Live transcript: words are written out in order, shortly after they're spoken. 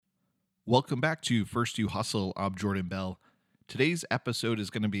Welcome back to First You Hustle. I'm Jordan Bell. Today's episode is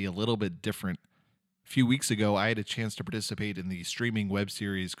going to be a little bit different. A few weeks ago, I had a chance to participate in the streaming web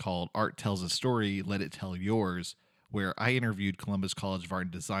series called Art Tells a Story, Let It Tell Yours, where I interviewed Columbus College of Art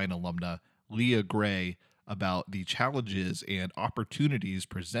and Design alumna Leah Gray about the challenges and opportunities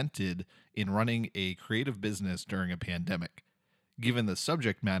presented in running a creative business during a pandemic. Given the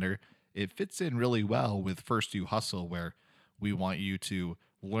subject matter, it fits in really well with First You Hustle, where we want you to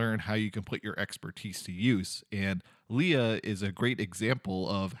learn how you can put your expertise to use. And Leah is a great example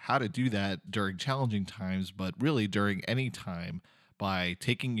of how to do that during challenging times, but really during any time by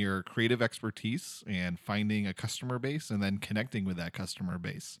taking your creative expertise and finding a customer base and then connecting with that customer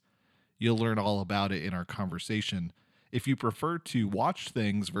base. You'll learn all about it in our conversation. If you prefer to watch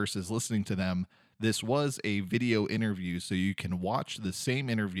things versus listening to them, this was a video interview, so you can watch the same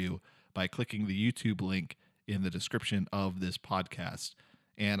interview by clicking the YouTube link in the description of this podcast.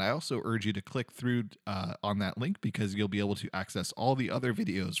 And I also urge you to click through on that link because you'll be able to access all the other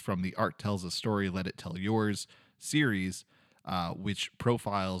videos from the Art Tells a Story, Let It Tell Yours series, which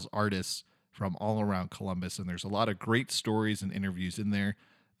profiles artists from all around Columbus. And there's a lot of great stories and interviews in there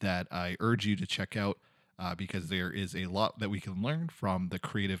that I urge you to check out because there is a lot that we can learn from the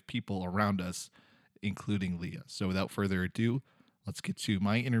creative people around us, including Leah. So without further ado, let's get to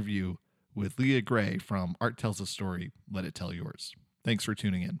my interview with Leah Gray from Art Tells a Story, Let It Tell Yours. Thanks for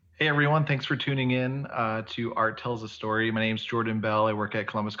tuning in. Hey everyone, thanks for tuning in to Art Tells a Story. My name's Jordan Bell. I work at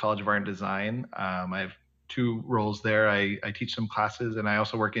Columbus College of Art and Design. I have two roles there. I teach some classes and I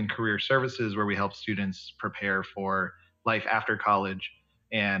also work in career services where we help students prepare for life after college.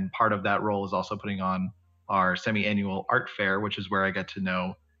 And part of that role is also putting on our semi-annual art fair, which is where I get to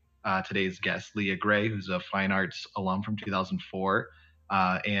know today's guest, Leah Gray, who's a fine arts alum from 2004.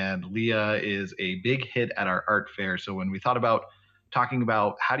 And Leah is a big hit at our art fair. So when we thought about talking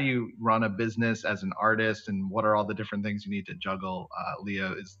about how do you run a business as an artist and what are all the different things you need to juggle,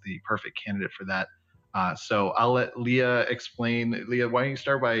 Leah is the perfect candidate for that. So I'll let Leah explain. Leah, why don't you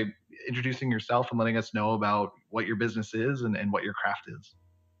start by introducing yourself and letting us know about what your business is and what your craft is?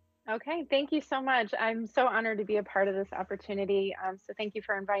 Okay, thank you so much. I'm so honored to be a part of this opportunity. So thank you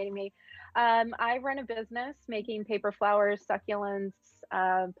for inviting me. I run a business making paper flowers, succulents,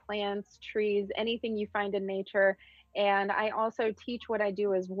 plants, trees, anything you find in nature. And I also teach what I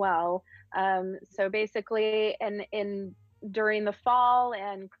do as well. So basically, in during the fall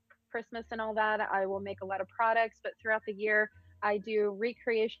and Christmas and all that, I will make a lot of products. But throughout the year, I do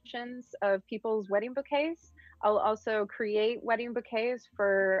recreations of people's wedding bouquets. I'll also create wedding bouquets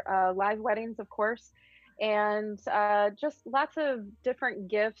for live weddings, of course, and just lots of different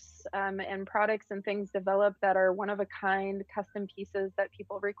gifts and products and things developed that are one of a kind, custom pieces that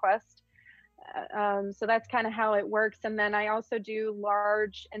people request. So that's kind of how it works. And then I also do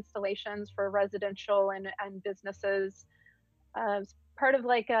large installations for residential and businesses. Part of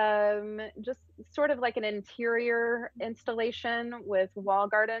like just sort of like an interior installation with wall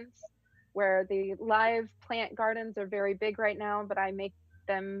gardens where the live plant gardens are very big right now, but I make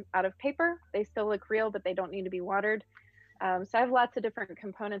them out of paper. They still look real, but they don't need to be watered. So I have lots of different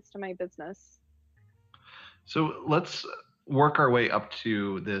components to my business. So let's work our way up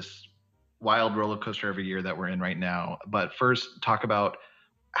to this wild roller coaster of a year that we're in right now. But first, talk about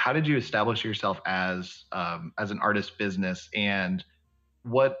how did you establish yourself as an artist business, and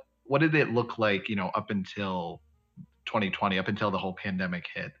what did it look like, up until 2020, up until the whole pandemic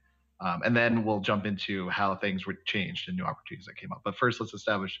hit? And then we'll jump into how things were changed and new opportunities that came up. But first, let's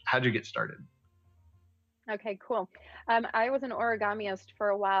establish how'd you get started? Okay, cool. I was an origamiist for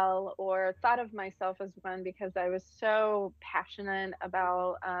a while, or thought of myself as one because I was so passionate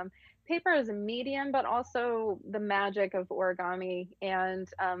about paper as a medium, but also the magic of origami and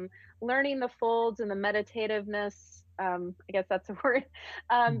learning the folds and the meditativeness. I guess that's a word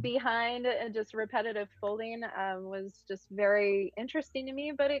behind just repetitive folding was just very interesting to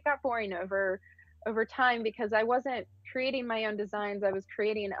me, but it got boring over time because I wasn't creating my own designs; I was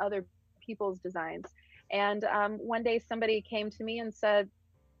creating other people's designs. And one day somebody came to me and said,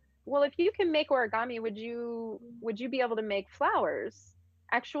 "Well, if you can make origami, would you be able to make flowers,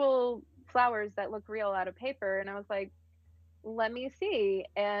 actual flowers that look real out of paper?" And I was like, "Let me see."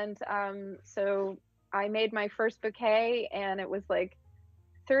 And so I made my first bouquet, and it was like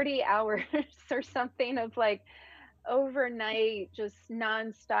 30 hours or something of like overnight, just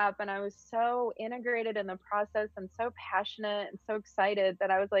nonstop. And I was so integrated in the process and so passionate and so excited that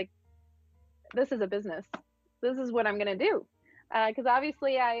I was like, this is a business. This is what I'm going to do. Because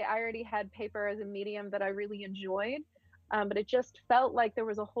obviously, I already had paper as a medium that I really enjoyed, but it just felt like there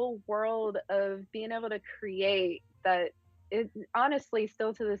was a whole world of being able to create that it honestly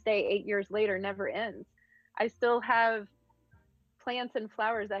still to this day, 8 years later, never ends. I still have plants and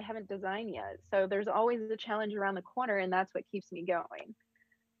flowers I haven't designed yet. So there's always a challenge around the corner, and that's what keeps me going.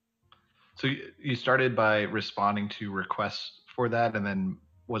 So you started by responding to requests for that, and then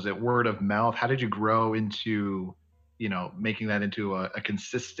was it word of mouth? How did you grow into, making that into a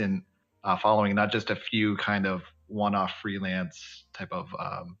consistent following, not just a few kind of one-off freelance type of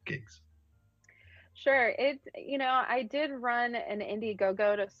gigs? Sure. I did run an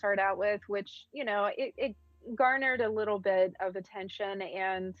Indiegogo to start out with, which, it garnered a little bit of attention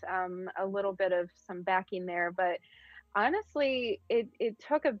and a little bit of some backing there. But honestly, it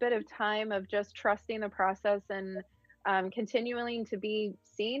took a bit of time of just trusting the process and continuing to be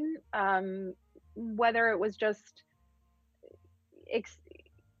seen, whether it was just ex-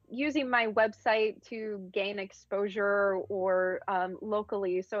 using my website to gain exposure or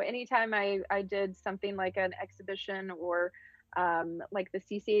locally. So anytime I did something like an exhibition or like the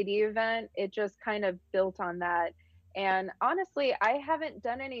CCAD event, it just kind of built on that. And honestly, I haven't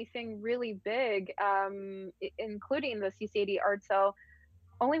done anything really big, including the CCAD art sale,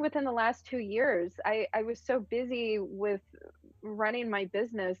 only within the last 2 years. I was so busy with running my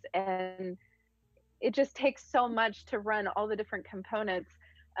business, and it just takes so much to run all the different components.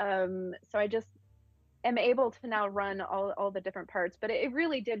 So I just am able to now run all the different parts, but it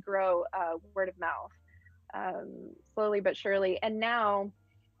really did grow word of mouth, slowly but surely. And now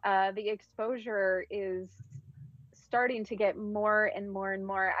the exposure is starting to get more and more and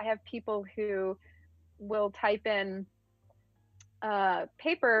more. I have people who will type in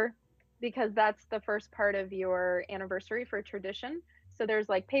paper because that's the first part of your anniversary for tradition. So there's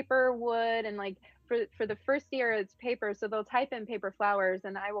like paper, wood, and like for the first year it's paper. So they'll type in paper flowers,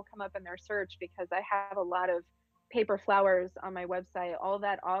 and I will come up in their search because I have a lot of paper flowers on my website. All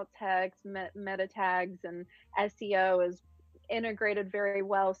that alt text, meta tags, and SEO is integrated very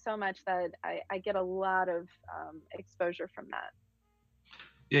well, so much that I get a lot of exposure from that.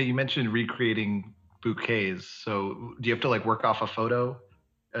 Yeah, you mentioned recreating bouquets. So do you have to like work off a photo?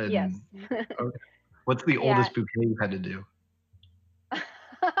 Yes. And okay. What's the Yeah. oldest bouquet you've had to do?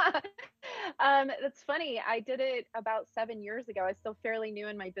 That's funny. I did it about 7 years ago. I was still fairly new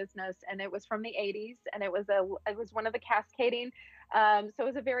in my business, and it was from the '80s, and it was one of the cascading. So it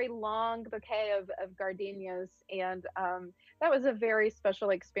was a very long bouquet of gardenias, and that was a very special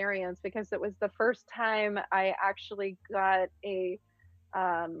experience because it was the first time I actually got a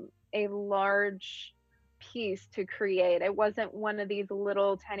large piece to create. It wasn't one of these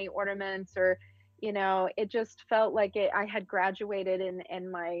little tiny ornaments, or it just felt like I had graduated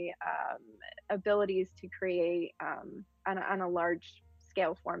in my abilities to create on a large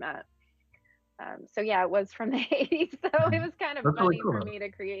scale format. So yeah, it was from the '80s, so it was kind of That's really funny cool, for though. me to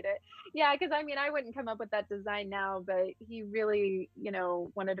create it. Yeah, because I mean, I wouldn't come up with that design now, but he really,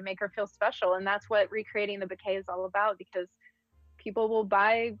 wanted to make her feel special, and that's what recreating the bouquet is all about. Because people will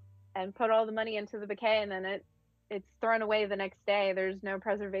buy and put all the money into the bouquet, and then it's thrown away the next day. There's no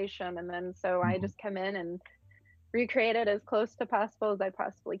preservation, and then so I Mhm. just come in and recreate it as close to possible as I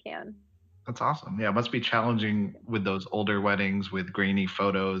possibly can. That's awesome. Yeah, it must be challenging with those older weddings with grainy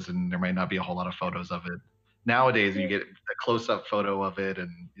photos, and there might not be a whole lot of photos of it. Nowadays, you Yeah. get a close-up photo of it, and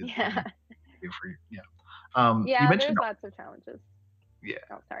and Yeah. you for yeah. You Yeah, mentioned there's lots of challenges. yeah,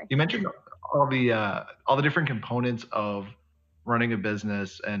 Oh, sorry. you mentioned all the different components of running a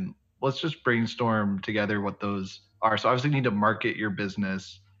business, and let's just brainstorm together what those are. So obviously, you need to market your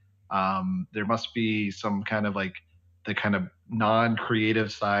business. There must be some kind of like the kind of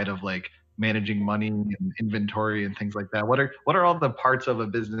non-creative side of like managing money and inventory and things like that. What are all the parts of a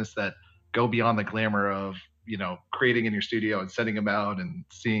business that go beyond the glamour of creating in your studio and setting them out and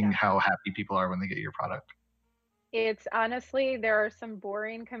seeing Yeah. how happy people are when they get your product? It's honestly, there are some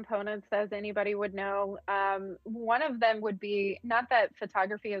boring components, as anybody would know. One of them would be, not that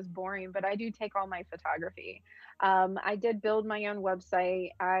photography is boring, but I do take all my photography. I did build my own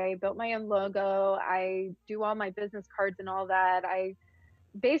website. I built my own logo. I do all my business cards and all that. I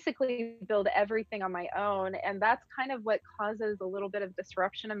basically build everything on my own. And that's kind of what causes a little bit of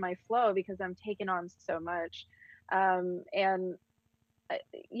disruption in my flow because I'm taking on so much. And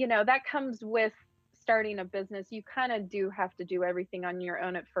that comes with starting a business. You kind of do have to do everything on your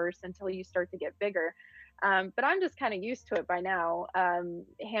own at first until you start to get bigger. But I'm just kind of used to it by now,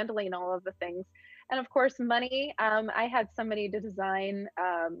 handling all of the things. And of course, money. I had somebody to design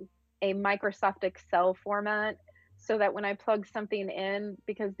a Microsoft Excel format so that when I plug something in,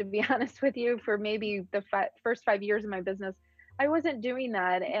 because to be honest with you, for maybe the first 5 years of my business, I wasn't doing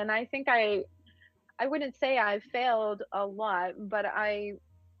that. And I think I wouldn't say I failed a lot, but I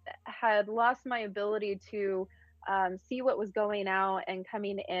had lost my ability to see what was going out and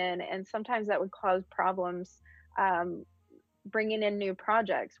coming in, and sometimes that would cause problems um, bringing in new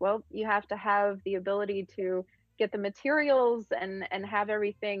projects. Well, you have to have the ability to get the materials and have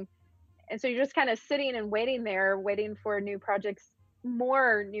everything, and so you're just kind of sitting and waiting there, waiting for new projects,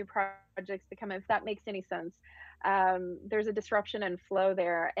 more new projects to come in, if that makes any sense. There's a disruption and flow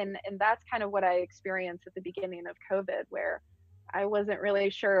there, and that's kind of what I experienced at the beginning of COVID, where I wasn't really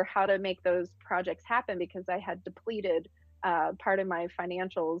sure how to make those projects happen because I had depleted part of my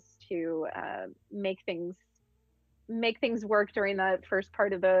financials to make things work during that first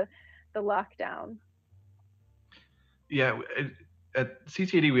part of the lockdown. Yeah, at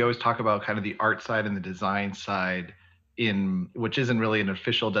CCAD, we always talk about kind of the art side and the design side, in which isn't really an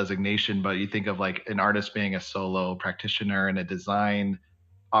official designation, but you think of like an artist being a solo practitioner and a design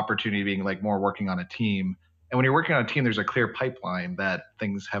opportunity being like more working on a team. And when you're working on a team, there's a clear pipeline that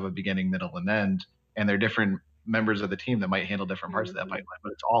things have a beginning, middle, and end, and there are different members of the team that might handle different parts of that Hmm. pipeline.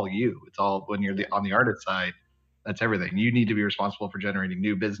 But it's all you. It's all when you're Yeah. on the artist side. That's everything. You need to be responsible for generating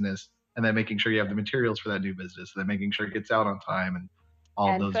new business and then making sure you have the materials for that new business, and then making sure it gets out on time, and all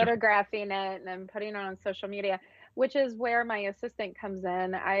of And those different. photographing it and then putting it on social media, which is where my assistant comes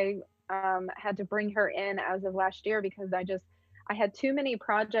in. I had to bring her in as of last year because I had too many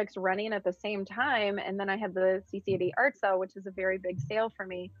projects running at the same time, and then I had the CCAD art sale, which is a very big sale for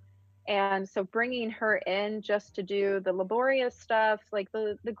me. And so bringing her in just to do the laborious stuff, like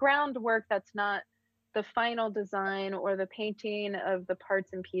the groundwork that's not the final design or the painting of the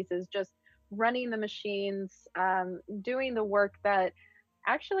parts and pieces, just running the machines, doing the work that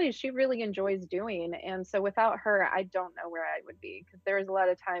actually she really enjoys doing. And so without her, I don't know where I would be, because there's a lot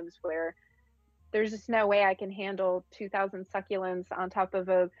of times where there's just no way I can handle 2,000 succulents on top of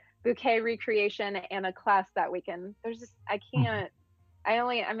a bouquet recreation and a class that weekend. There's just, I Mhm. can't,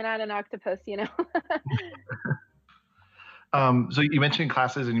 I'm not an octopus, you know? So you mentioned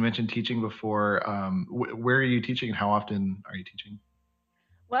classes and you mentioned teaching before. Where are you teaching and how often are you teaching?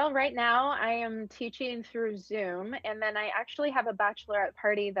 Well, right now I am teaching through Zoom, and then I actually have a bachelorette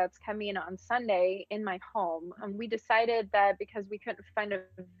party that's coming on Sunday in my home. We decided that because we couldn't find a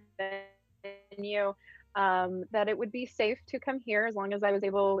venue, that it would be safe to come here as long as I was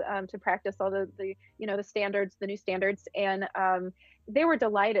able to practice all the standards, the new standards, and they were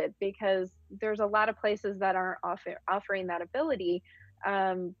delighted because there's a lot of places that aren't offering that ability,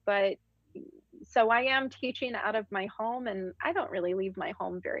 but so I am teaching out of my home, and I don't really leave my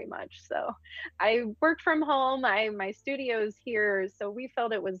home very much. So I work from home. My studio is here, so we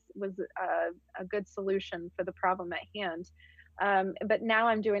felt it was a good solution for the problem at hand. But now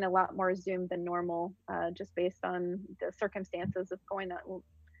I'm doing a lot more Zoom than normal, just based on the circumstances of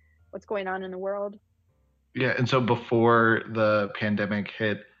what's going on in the world. Yeah, and so before the pandemic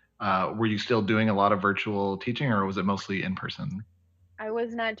hit, were you still doing a lot of virtual teaching, or was it mostly in person? I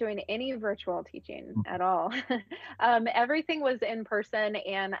was not doing any virtual teaching at all. Everything was in person,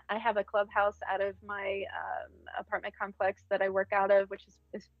 and I have a clubhouse out of my apartment complex that I work out of, which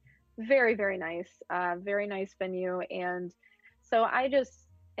is very, very nice venue. And so I just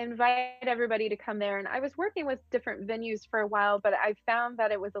invite everybody to come there. And I was working with different venues for a while, but I found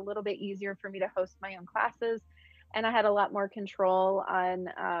that it was a little bit easier for me to host my own classes. And I had a lot more control on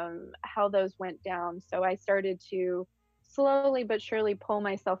how those went down. So I started to slowly but surely pull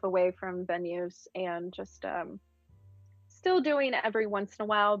myself away from venues and just still doing it every once in a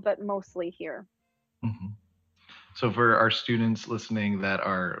while, but mostly here. Mhm. So for our students listening that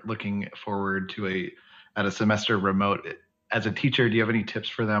are looking forward to a semester remote, as a teacher, do you have any tips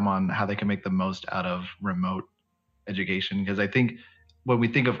for them on how they can make the most out of remote education? Because I think when we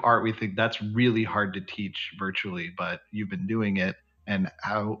think of art, we think that's really hard to teach virtually, but you've been doing it. And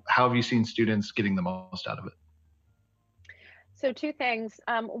how have you seen students getting the most out of it? So, two things.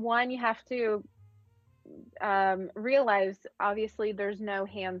 One, you have to realize obviously there's no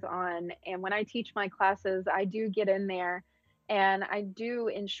hands on. And when I teach my classes, I do get in there and I do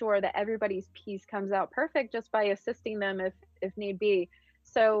ensure that everybody's piece comes out perfect just by assisting them if need be.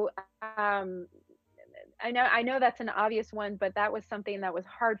 So, um, I know that's an obvious one, but that was something that was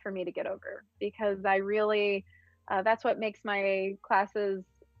hard for me to get over because I really that's what makes my classes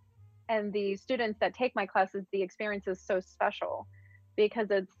and the students that take my classes, the experience is so special because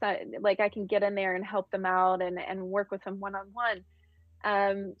it's like I can get in there and help them out and work with them one on one.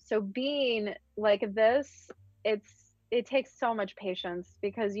 So being like this, it takes so much patience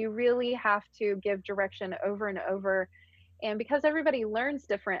because you really have to give direction over and over, and because everybody learns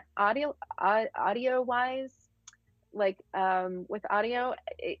different audio wise, like with audio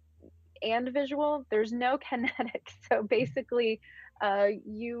and visual, there's no kinetic. So basically,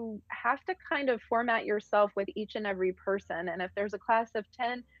 you have to kind of format yourself with each and every person. And if there's a class of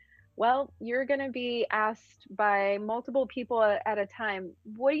 10, well, you're going to be asked by multiple people at a time,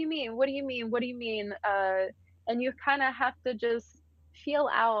 what do you mean? What do you mean? What do you mean? And you kind of have to just feel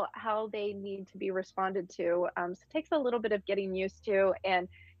out how they need to be responded to. So it takes a little bit of getting used to. And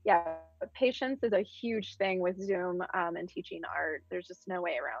yeah, patience is a huge thing with Zoom and teaching art. There's just no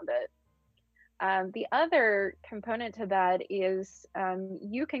way around it. The other component to that is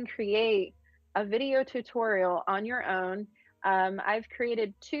you can create a video tutorial on your own. I've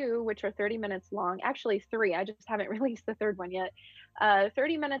created two, which are 30 minutes long, actually three. I just haven't released the third one yet.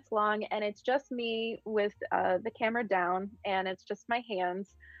 30 minutes long, and it's just me with the camera down, and it's just my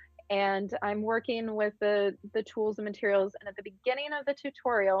hands. And I'm working with the tools and materials. And at the beginning of the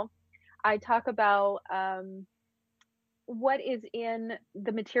tutorial, I talk about what is in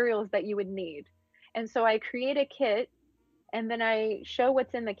the materials that you would need. And so I create a kit, and then I show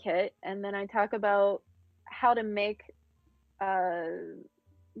what's in the kit, and then I talk about how to make uh,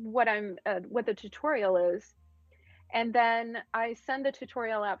 what the tutorial is. And then I send the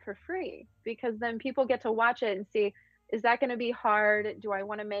tutorial out for free, because then people get to watch it and see, is that going to be hard? Do I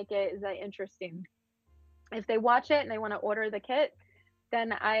want to make it? Is that interesting? If they watch it and they want to order the kit,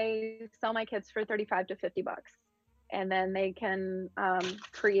 then I sell my kits for 35 to 50 bucks. And then they can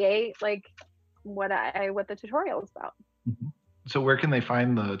create like what the tutorial is about. So where can they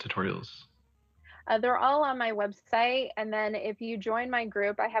find the tutorials? They're all on my website. And then if you join my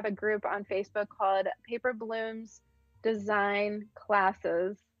group, I have a group on Facebook called Paper Blooms Design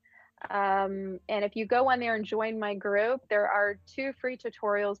Classes. And if you go on there and join my group, there are 2 free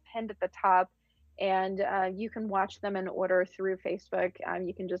tutorials pinned at the top, and you can watch them and order through Facebook.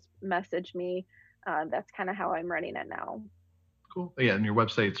 You can just message me. That's kind of how I'm running it now. Cool. Yeah, and your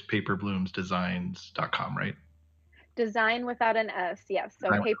website's paperbloomsdesigns.com, right? Design without an S, yes. So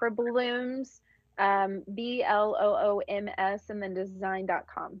Paper Blooms, BLOOMS, and then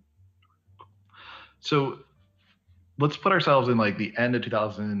design.com. So let's put ourselves in like the end of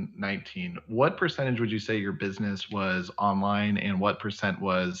 2019. What percentage would you say your business was online, and what percent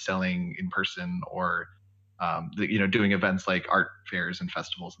was selling in person, or doing events like art fairs and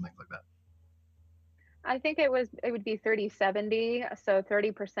festivals and things like that? I think it would be 30/70, so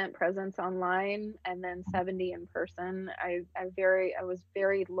 30% presence online and then 70 in person. I was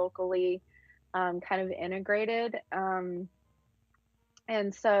very locally kind of integrated. And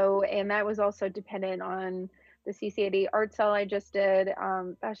that was also dependent on the CCAD art sale I just did.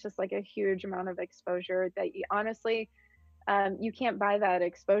 That's just like a huge amount of exposure that you honestly, you can't buy that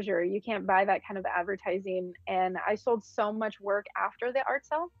exposure. You can't buy that kind of advertising. And I sold so much work after the art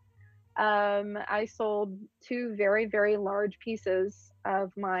sale. I sold 2 very, very large pieces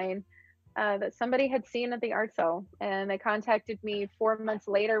of mine that somebody had seen at the art sale, and they contacted me 4 months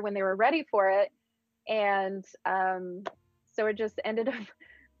later when they were ready for it. And so it just ended up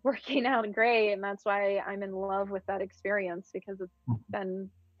working out great, and that's why I'm in love with that experience, because it's been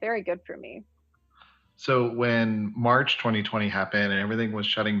very good for me. So when March 2020 happened and everything was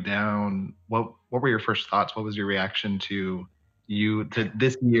shutting down, what were your first thoughts? What was your reaction to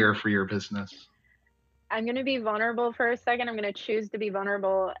this year for your business? I'm going to be vulnerable for a second. I'm going to choose to be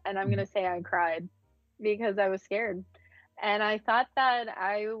vulnerable, and I'm going to say I cried because I was scared. And I thought that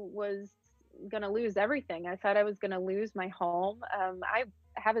I was going to lose everything. I thought I was going to lose my home. I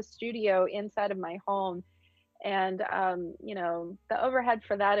have a studio inside of my home, and the overhead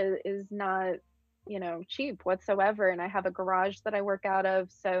for that is not cheap whatsoever. And I have a garage that I work out of,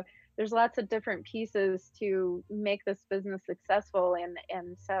 so there's lots of different pieces to make this business successful.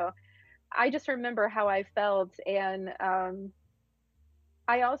 And so I just remember how I felt. And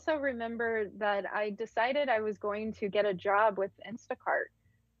I also remember that I decided I was going to get a job with Instacart.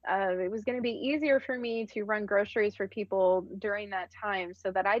 It was going to be easier for me to run groceries for people during that time, so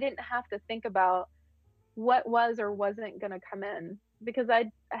that I didn't have to think about what was or wasn't going to come in, because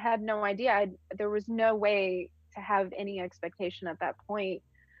I had no idea. There was no way to have any expectation at that point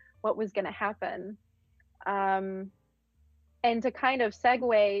what was going to happen. And to kind of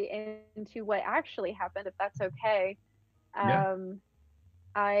segue into what actually happened, if that's okay. Yeah.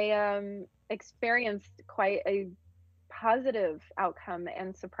 I experienced quite a positive outcome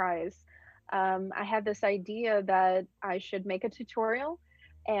and surprise. I had this idea that I should make a tutorial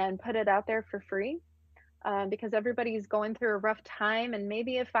and put it out there for free, because everybody's going through a rough time. And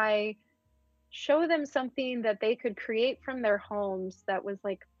maybe if I show them something that they could create from their homes that was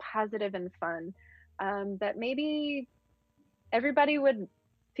like positive and fun, that maybe everybody would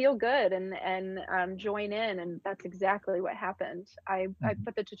feel good and join in. And that's exactly what happened. I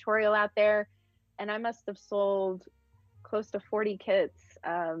put the tutorial out there, and I must have sold close to 40 kits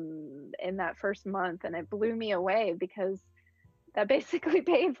in that first month, and it blew me away because that basically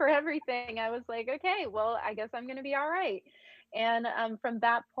paid for everything. I was like, okay, well, I guess I'm going to be all right. And from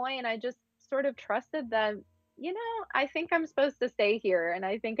that point, I just sort of trusted that, I think I'm supposed to stay here and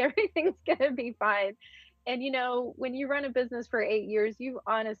I think everything's going to be fine. And, when you run a business for 8 years, you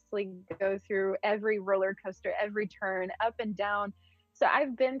honestly go through every roller coaster, every turn, up and down. So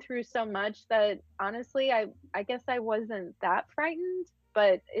I've been through so much that honestly, I guess I wasn't that frightened,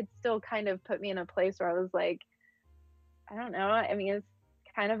 but it still kind of put me in a place where I was like, I don't know. I mean, it's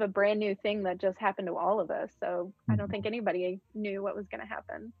kind of a brand new thing that just happened to all of us. So I don't think anybody knew what was going to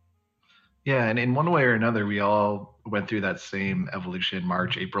happen. Yeah, and in one way or another, we all went through that same evolution,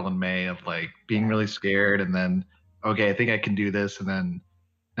 March, April, and May, of like being Yeah. really scared, and then, okay, I think I can do this, and then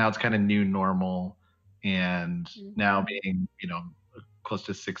now it's kind of new normal, and now Hmm. being, close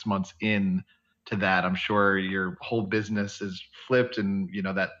to 6 months in to that, I'm sure your whole business is flipped, and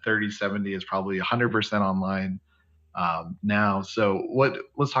that 30/70 is probably 100% online now. So,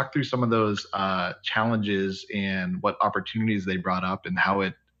 let's talk through some of those challenges and what opportunities they brought up, and how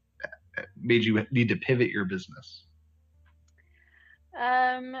it made you need to pivot your business.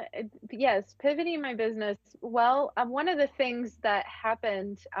 Yes, pivoting my business. Well, one of the things that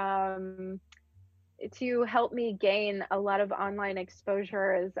happened to help me gain a lot of online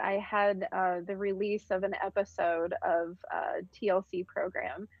exposure is I had the release of an episode of a TLC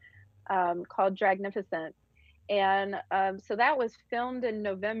program called Dragnificent. And so that was filmed in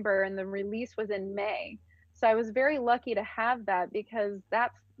November and the release was in May. So I was very lucky to have that because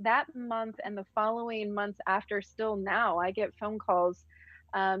that month and the following months after, still now, I get phone calls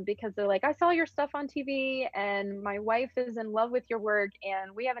because they're like, I saw your stuff on TV and my wife is in love with your work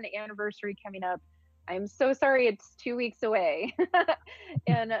and we have an anniversary coming up. I'm so sorry it's 2 weeks away.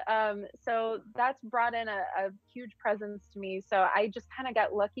 And so that's brought in a huge presence to me. So I just kind of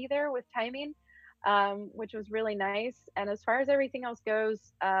got lucky there with timing, which was really nice. And as far as everything else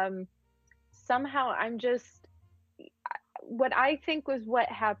goes, somehow what I think was what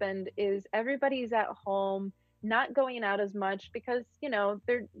happened is everybody's at home, not going out as much because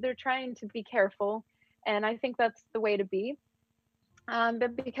they're trying to be careful, and I think that's the way to be.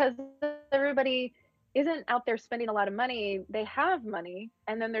 But because everybody isn't out there spending a lot of money, they have money,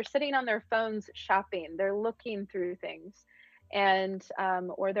 and then they're sitting on their phones shopping. They're looking through things, and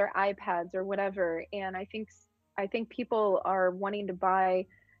or their iPads or whatever. And I think people are wanting to buy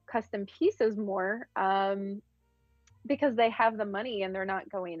custom pieces more because they have the money and they're not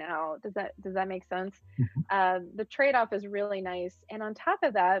going out. Does that make sense? The trade-off is really nice. And on top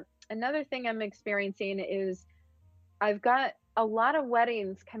of that, another thing I'm experiencing is I've got a lot of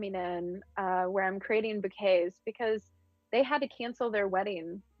weddings coming in where I'm creating bouquets because they had to cancel their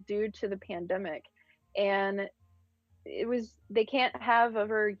wedding due to the pandemic. And they can't have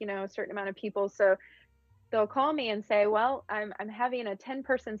over, a certain amount of people. So they'll call me and say, well, I'm having a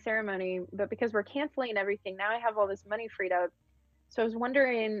 10-person ceremony, but because we're canceling everything, now I have all this money freed up. So I was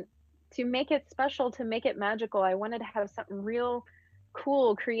wondering, to make it special, to make it magical, I wanted to have something real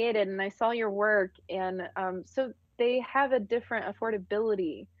cool created, and I saw your work, and so they have a different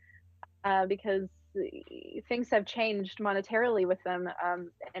affordability because things have changed monetarily with them,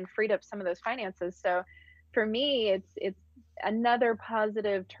 and freed up some of those finances. So for me, it's another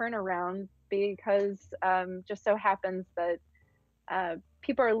positive turnaround because just so happens that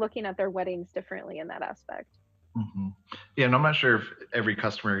people are looking at their weddings differently in that aspect. hmm Yeah, and I'm not sure if every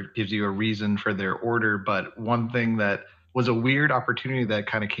customer gives you a reason for their order, but one thing that was a weird opportunity that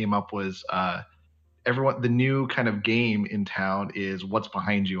kind of came up was the new kind of game in town is what's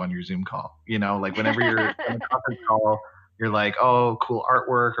behind you on your Zoom call. Like whenever you're on a conference call, you're like, oh, cool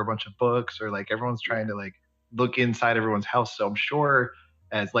artwork or a bunch of books, or like everyone's trying Yeah. to like look inside everyone's house. So I'm sure,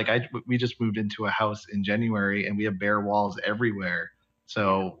 as like we just moved into a house in January and we have bare walls everywhere. Yeah.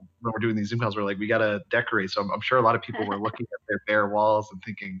 So when we're doing these Zoom calls, we're like, we gotta decorate. So I'm sure a lot of people were looking at their bare walls and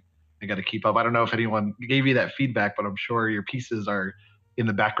thinking they got to keep up. I don't know if anyone gave you that feedback, but I'm sure your pieces are in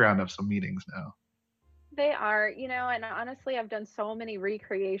the background of some meetings now. They are, and honestly, I've done so many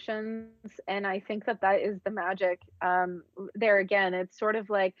recreations, and I think that that is the magic. There again, it's sort of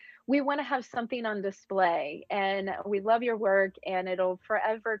like we want to have something on display, and we love your work, and it'll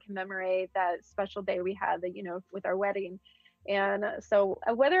forever commemorate that special day we had, that with our wedding. And so,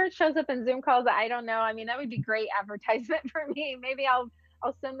 whether it shows up in Zoom calls, I don't know. I mean, that would be great advertisement for me. Maybe I'll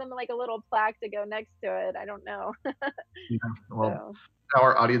send them like a little plaque to go next to it. I don't know. Yeah. Well, So.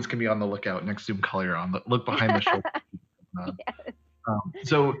 our audience can be on the lookout next Zoom call you're on. Look behind the shoulder. Yes.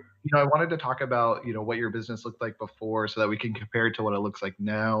 So, I wanted to talk about, what your business looked like before so that we can compare it to what it looks like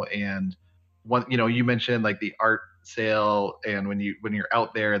now. And you mentioned like the art sale, and when you're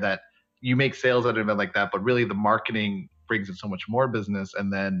out there, that you make sales at an event like that, but really the marketing brings in so much more business,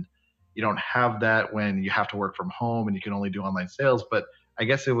 and then you don't have that when you have to work from home and you can only do online sales. But I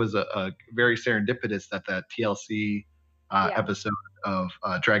guess it was a very serendipitous that that TLC Yeah. episode of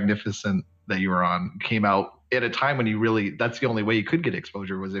Dragnificent that you were on came out at a time when you really, that's the only way you could get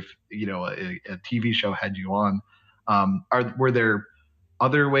exposure, was if a TV show had you on. Were there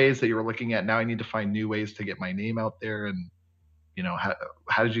other ways that you were looking at, now I need to find new ways to get my name out there, and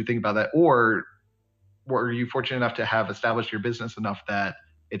how did you think about that? Or were you fortunate enough to have established your business enough that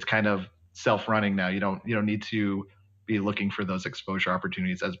it's kind of self-running now? You don't need to be looking for those exposure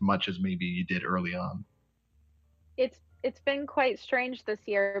opportunities as much as maybe you did early on. It's been quite strange this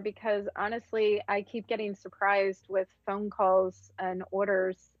year because honestly, I keep getting surprised with phone calls and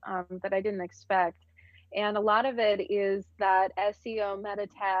orders that I didn't expect. And a lot of it is that SEO, meta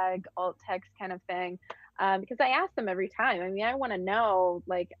tag, alt text kind of thing. Because I ask them every time. I mean, I want to know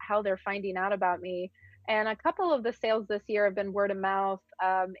like how they're finding out about me. And a couple of the sales this year have been word of mouth.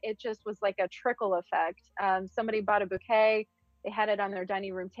 It just was like a trickle effect. Somebody bought a bouquet, they had it on their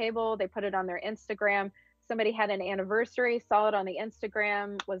dining room table, they put it on their Instagram. Somebody had an anniversary, saw it on the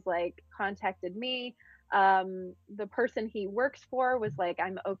Instagram, was like, contacted me. The person he works for was like,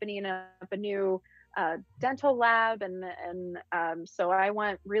 I'm opening up a new dental lab, and so I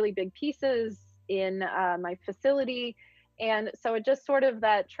want really big pieces in my facility. And so it just sort of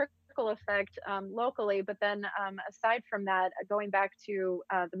that trickle effect locally. But then aside from that, going back to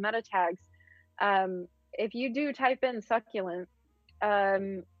the meta tags, if you do type in succulent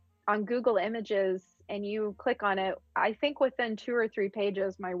on Google Images and you click on it, I think within 2 or 3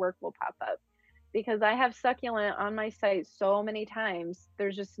 pages, my work will pop up because I have succulent on my site so many times.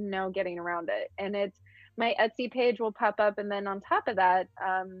 There's just no getting around it. And it's my Etsy page will pop up. And then on top of that,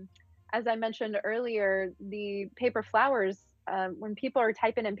 as I mentioned earlier, the paper flowers, when people are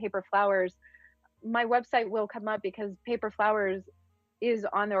typing in paper flowers, my website will come up because paper flowers is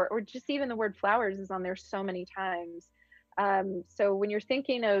on there, or just even the word flowers is on there so many times. So when you're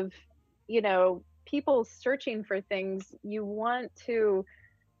thinking of, people searching for things, you want to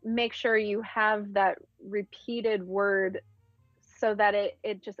make sure you have that repeated word so that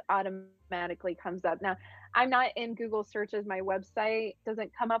it just automatically comes up. Now, I'm not in Google searches. My website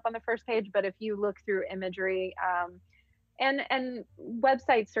doesn't come up on the first page, but if you look through imagery and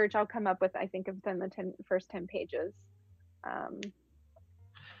website search, I'll come up with, I think, within the first 10 pages. Um,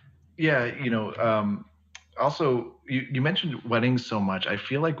 Yeah, also you mentioned weddings so much. I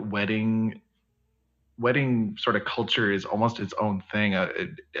feel like wedding sort of culture is almost its own thing.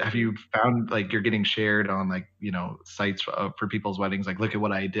 Have you found like you're getting shared on like sites for people's weddings? Like, look at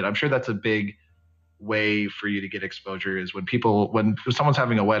what I did. I'm sure that's a big way for you to get exposure, is when someone's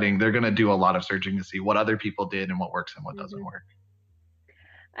having a wedding, they're going to do a lot of searching to see what other people did and what works and what doesn't mhm. work.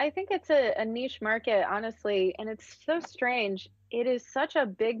 I think it's a niche market, honestly, and it's so strange. It is such a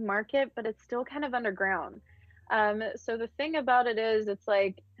big market, but it's still kind of underground. So the thing about it is, it's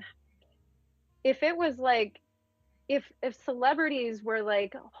like if it was like if celebrities were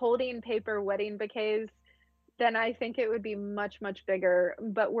like holding paper wedding bouquets, then I think it would be much bigger.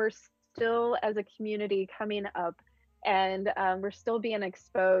 But we're still as a community coming up, and we're still being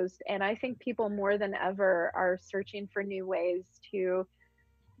exposed. And I think people more than ever are searching for new ways to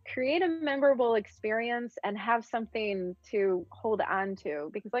create a memorable experience and have something to hold on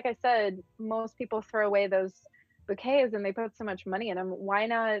to, because like I said, most people throw away those bouquets and they put so much money in them. Why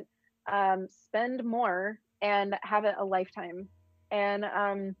not spend more and have it a lifetime?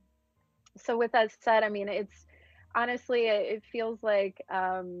 And so with that said, I mean, it's honestly, it feels like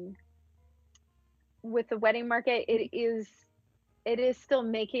with the wedding market, it is still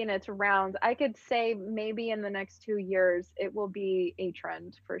making its rounds. I could say maybe in the next 2 years, it will be a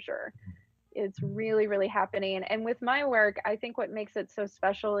trend for sure. It's really happening. And with my work, I think what makes it so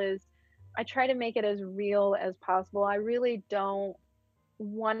special is I try to make it as real as possible. I really don't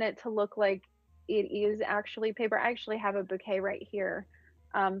want it to look like it is actually paper. I actually have a bouquet right here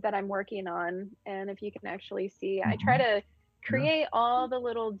that I'm working on. And if you can actually see, I try Hmm. to Yeah. create all the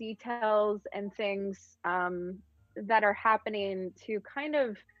little details and things that are happening to kind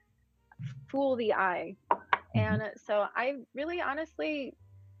of fool the eye. Hmm. And so I really honestly,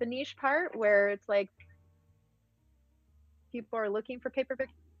 the niche part where it's like people are looking for paper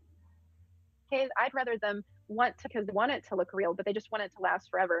bouquets, I'd rather them want to, because they want it to look real, but they just want it to last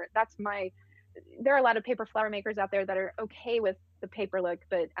forever. There are a lot of paper flower makers out there that are okay with the paper look,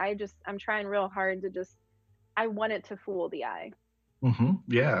 but I'm trying real hard to I want it to fool the eye. Hmm.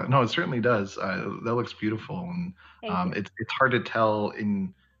 Yeah, no, it certainly does. That looks beautiful, and Thank you. it's hard to tell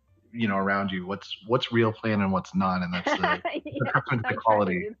in. around you what's real plan and what's not, and that's the Yes, testament to that's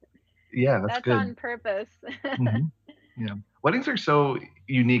quality. right. Yeah, that's That's good. on purpose. Hmm. Yeah, weddings are so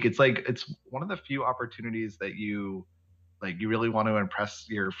unique. It's like it's one of the few opportunities that you really want to impress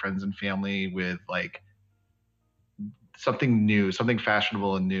your friends and family with like something new, something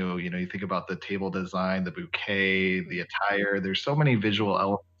fashionable and new. You think about the table design, the bouquet, the attire. There's so many visual Mhm.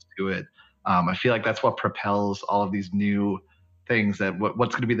 elements to it. I feel like that's what propels all of these new things.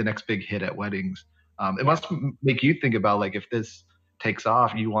 What's going to be the next big hit at weddings? It Yep. must make you think about like if this takes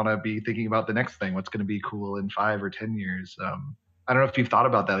off, you want to be thinking about the next thing. What's going to be cool in 5 or 10 years? I don't know if you've thought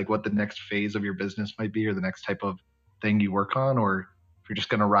about that, like what the next phase of your business might be, or the next type of thing you work on, or if you're just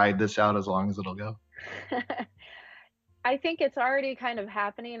going to ride this out as long as it'll go. I think it's already kind of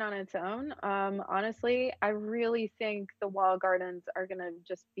happening on its own. Honestly, I really think the wall gardens are going to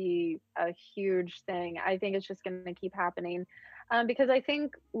just be a huge thing. I think it's just going to keep happening because I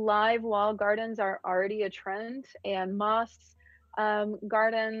think live wall gardens are already a trend, and moss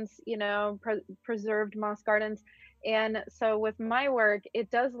gardens, preserved moss gardens. And so with my work,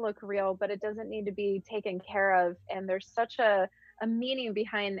 it does look real, but it doesn't need to be taken care of. And there's such a meaning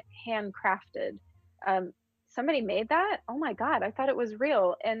behind handcrafted. Um, Somebody made that? Oh my god, I thought it was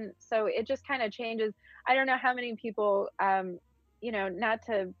real. And so it just kind of changes. I don't know how many people not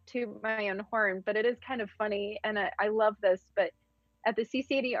to toot my own horn, but it is kind of funny, and I love this, but at the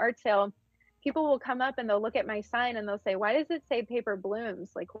CCAD art sale, people will come up and they'll look at my sign and they'll say, "Why does it say paper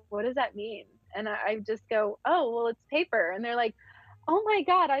blooms? Like, what does that mean?" And I just go, "Oh, well, it's paper." And they're like, "Oh my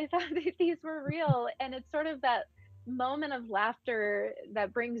god, I thought that these were real." And it's sort of that moment of laughter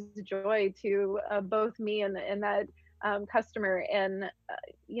that brings joy to both me and that customer. And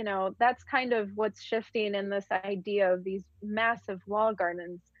that's kind of what's shifting in this idea of these massive wall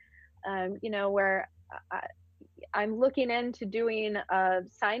gardens. Where I, I'm looking into doing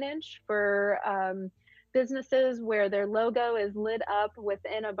signage for businesses where their logo is lit up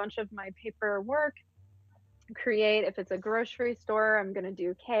within a bunch of my paper work. Create, if it's a grocery store, I'm going to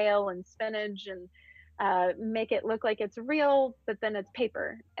do kale and spinach and make it look like it's real, but then it's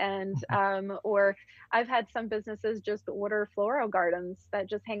paper. And or I've had some businesses just order floral gardens that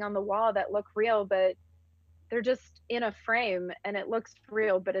just hang on the wall that look real, but they're just in a frame and it looks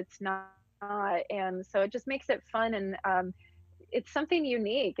real, but it's not. And so it just makes it fun, and it's something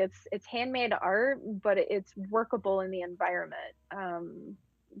unique. It's handmade art, but it's workable in the environment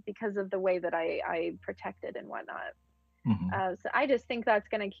because of the way that I protect it and whatnot. Hmm. So I just think that's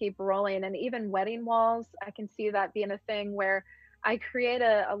going to keep rolling. And even wedding walls, I can see that being a thing where I create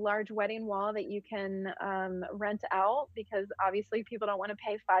a large wedding wall that you can rent out, because obviously people don't want to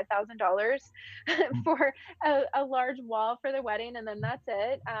pay $5,000 for a large wall for their wedding, and then that's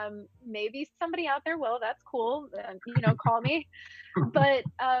it. Maybe somebody out there will. That's cool. Call me. But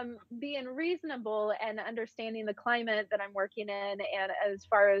being reasonable and understanding the climate that I'm working in, and as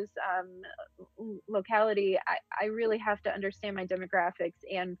far as locality, I really have to understand my demographics.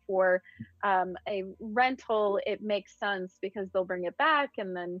 And for a rental, it makes sense because they'll bring it back,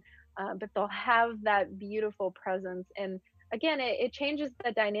 and then but they'll have that beautiful presence. And again, it changes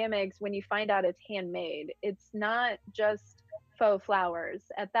the dynamics when you find out it's handmade. It's not just faux flowers.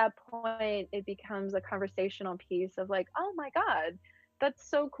 At that point, it becomes a conversational piece of like, oh my god, that's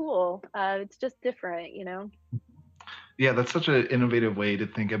so cool. It's just different. Yeah, that's such an innovative way to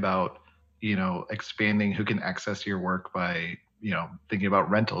think about, expanding who can access your work by, thinking about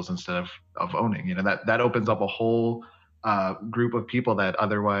rentals instead of owning. That opens up a whole group of people that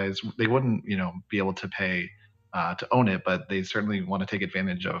otherwise they wouldn't, be able to pay to own it, but they certainly want to take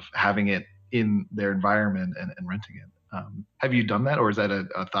advantage of having it in their environment and renting it. Have you done that, or is that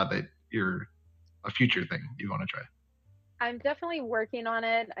a thought that you're a future thing you want to try? I'm definitely working on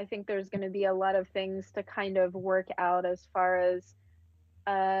it. I think there's going to be a lot of things to kind of work out as far as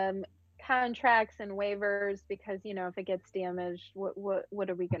um, contracts and waivers, because if it gets damaged, what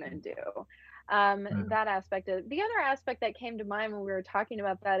are we going to do? That aspect of the other aspect that came to mind when we were talking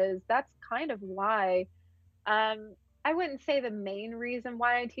about that is that's kind of why I wouldn't say the main reason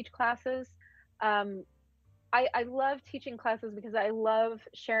why I teach classes. Um, I love teaching classes because I love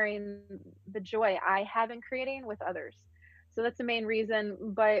sharing the joy I have in creating with others. So that's the main reason.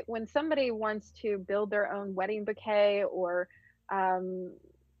 But when somebody wants to build their own wedding bouquet, or um,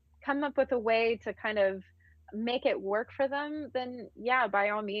 come up with a way to kind of make it work for them, then yeah, by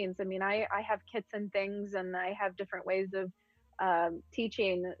all means. I mean, I have kits and things, and I have different ways of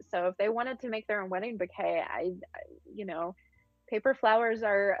teaching. So if they wanted to make their own wedding bouquet, you know, paper flowers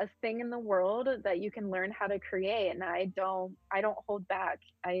are a thing in the world that you can learn how to create, and I don't hold back.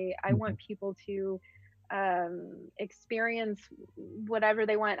 I want people to experience whatever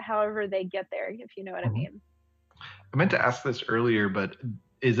they want, however they get there, if you know what I Mhm. mean. I meant to ask this earlier, but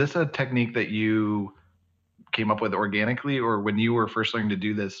is this a technique that you came up with organically, or when you were first learning to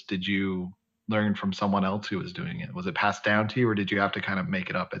do this, did you learn from someone else who was doing it? Was it passed down to you, or did you have to kind of make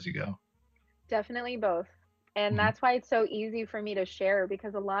it up as you go? Definitely both. And Mhm. that's why it's so easy for me to share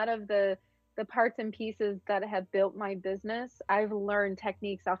because a lot of the parts and pieces that have built my business, I've learned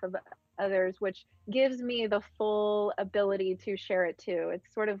techniques off of others, which gives me the full ability to share it too.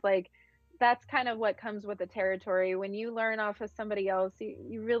 It's sort of like that's kind of what comes with the territory. When you learn off of somebody else,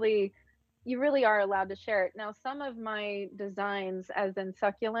 you really are allowed to share it. Now, some of my designs, as in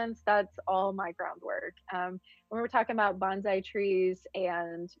succulents, that's all my groundwork. When we're talking about bonsai trees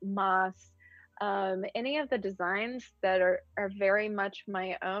and moss, any of the designs that are very much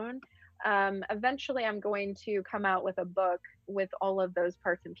my own. Eventually, I'm going to come out with a book with all of those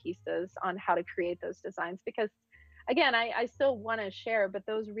parts and pieces on how to create those designs because again, I still want to share, but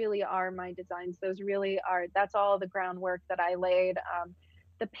those really are my designs. Those really are, that's all the groundwork that I laid.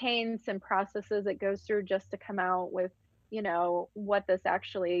 The pains and processes it goes through just to come out with, what this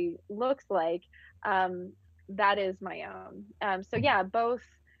actually looks like. Um, that is my own. So yeah, both.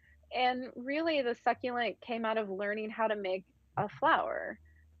 And really, the succulent came out of learning how to make a flower.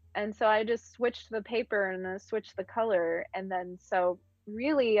 And so I just switched the paper and switched the color. And then, so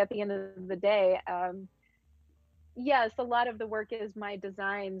really, at the end of the day, yes, a lot of the work is my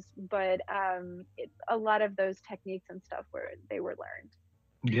designs, but a lot of those techniques and stuff were learned.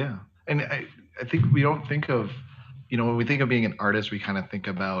 Yeah. And I think we don't think of, when we think of being an artist, we kind of think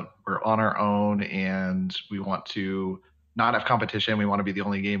about we're on our own and we want to not have competition. We want to be the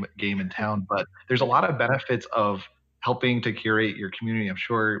only game in town. But there's a lot of benefits of helping to curate your community. I'm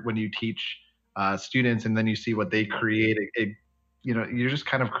sure when you teach students and then you see what they create, you're just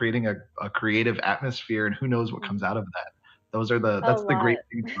kind of creating a creative atmosphere, and who knows what comes Mhm. out of that. A That's the great lot.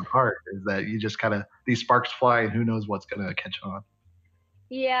 thing about art, is that you just kind of, these sparks fly and who knows what's going to catch on.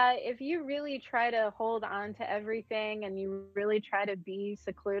 Yeah, if you really try to hold on to everything and you really try to be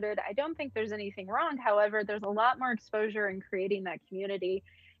secluded, I don't think there's anything wrong. However, there's a lot more exposure in creating that community.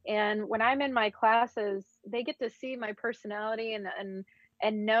 And when I'm in my classes, they get to see my personality and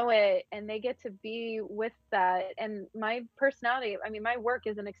know it, and they get to be with that. And my personality, I mean, my work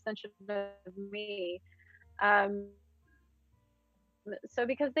is an extension of me. Um, so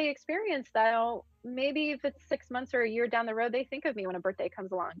because they experience that, maybe if it's 6 months or a year down the road, they think of me when a birthday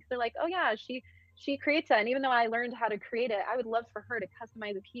comes along. They're like, oh yeah, she creates that. And even though I learned how to create it, I would love for her to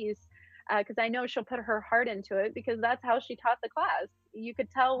customize a piece because I know she'll put her heart into it because that's how she taught the class. You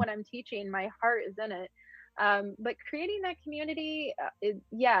could tell when I'm teaching, my heart is in it. But creating that community,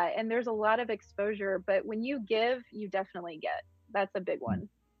 yeah, and there's a lot of exposure. But when you give, you definitely get. That's a big one.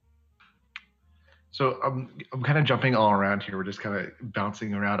 So I'm kind of jumping all around here. We're just kind of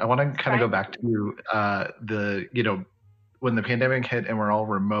bouncing around. I want to It's kind of go fine. back to the when the pandemic hit and we're all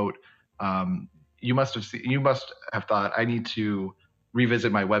remote. Um, you must have thought, I need to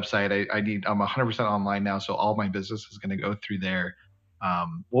revisit my website. I'm 100% online now, so all my business is going to go through there.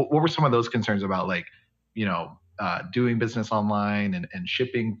 What were some of those concerns about, like, doing business online and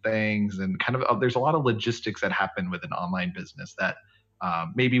shipping things, and kind of there's a lot of logistics that happen with an online business that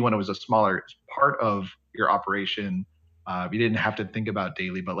maybe when it was a smaller part of your operation, you didn't have to think about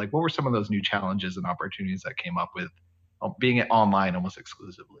daily. But like, what were some of those new challenges and opportunities that came up with being online almost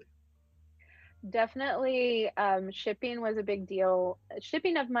exclusively? Definitely, shipping was a big deal.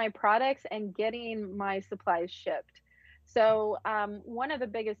 Shipping of my products and getting my supplies shipped. So, one of the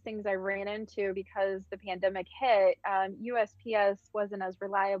biggest things I ran into because the pandemic hit, USPS wasn't as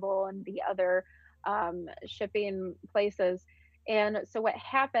reliable and the other shipping places. And so, what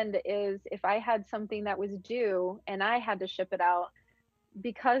happened is if I had something that was due and I had to ship it out,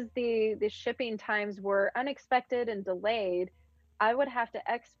 because the shipping times were unexpected and delayed, I would have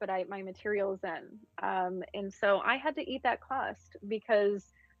to expedite my materials in. And so I had to eat that cost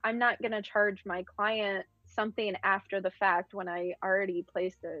because I'm not going to charge my client something after the fact when I already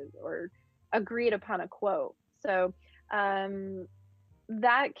placed it or agreed upon a quote. So um,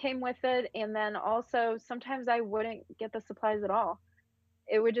 that came with it. And then also, sometimes I wouldn't get the supplies at all.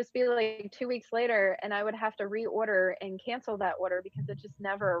 It would just be like 2 weeks later, and I would have to reorder and cancel that order because it just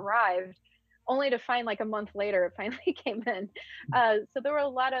never arrived, only to find, like, a month later, it finally came in. So there were a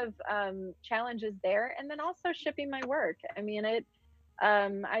lot of, challenges there, and then also shipping my work. I mean,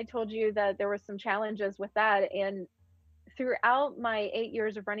 I told you that there were some challenges with that, and throughout my 8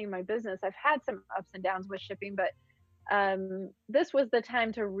 years of running my business, I've had some ups and downs with shipping, but, this was the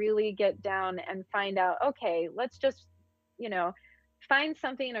time to really get down and find out, "Okay, let's just, you know, find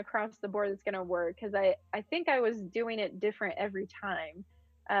something across the board that's going to work, because I think I was doing it different every time.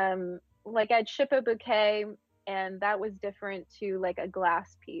 Like I'd ship a bouquet, and that was different to like a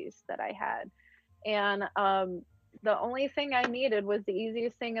glass piece that I had. And the only thing I needed was the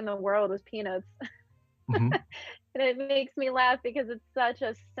easiest thing in the world was peanuts. Hmm. And it makes me laugh because it's such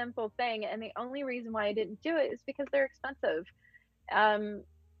a simple thing. And the only reason why I didn't do it is because they're expensive. Um,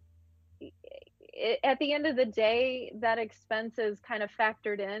 at the end of the day, that expense is kind of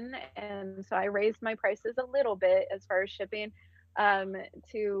factored in. And so I raised my prices a little bit as far as shipping, um,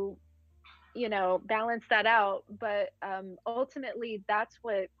 to, balance that out. But ultimately, that's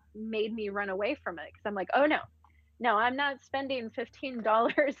what made me run away from it, because I'm like, oh no, no, I'm not spending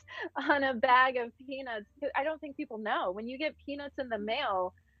 $15 on a bag of peanuts. I don't think people know when you get peanuts in the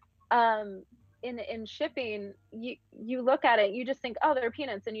mail, um, in shipping, you look at it, you just think, oh, they're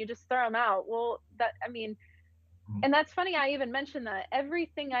peanuts, and you just throw them out. Well, that I mean, and that's funny. I even mentioned that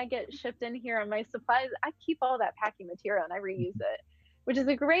everything I get shipped in here on my supplies, I keep all that packing material and I reuse it, which is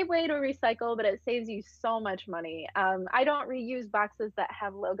a great way to recycle, but it saves you so much money. I don't reuse boxes that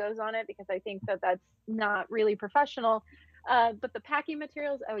have logos on it because I think that that's not really professional. But the packing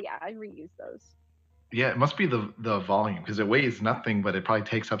materials, oh yeah, I reuse those. Yeah, it must be the volume because it weighs nothing, but it probably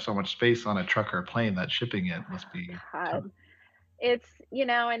takes up so much space on a truck or a plane that shipping it must be tough. God, it's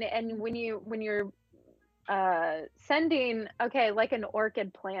and when you're sending, okay, like an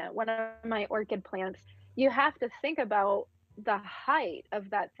orchid plant, one of my orchid plants, you have to think about the height of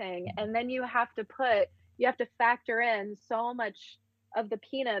that thing, and then you have to factor in so much of the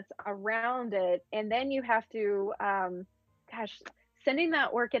peanuts around it, and then you have to gosh, sending that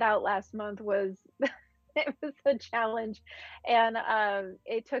orchid out last month was it was a challenge. And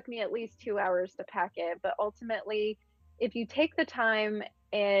it took me at least 2 hours to pack it, but ultimately, if you take the time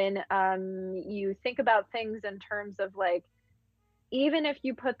and you think about things in terms of like, even if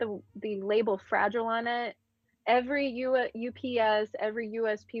you put the label fragile on it, every UPS, every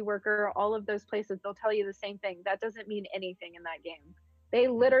USP worker, all of those places, they'll tell you the same thing. That doesn't mean anything in that game. They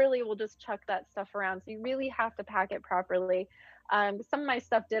literally will just chuck that stuff around. So you really have to pack it properly. Some of my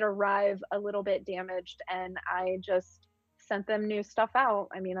stuff did arrive a little bit damaged, and I just sent them new stuff out.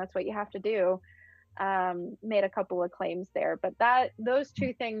 I mean, that's what you have to do. Made a couple of claims there, but that those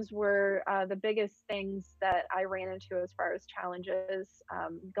two things were the biggest things that I ran into as far as challenges,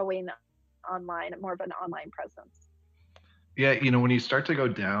 going online, more of an online presence. Yeah, when you start to go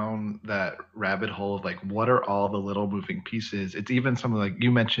down that rabbit hole of like, what are all the little moving pieces? It's even something like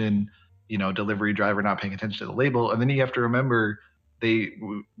you mentioned, delivery driver not paying attention to the label, and then you have to remember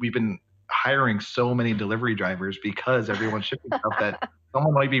we've been hiring so many delivery drivers because everyone's shipping stuff that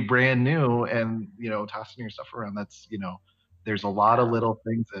someone might be brand new and tossing your stuff around. That's there's a lot of Yeah. little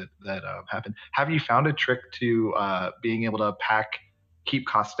things that happen. Have you found a trick to being able to keep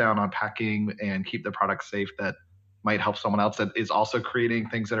costs down on packing and keep the product safe that might help someone else that is also creating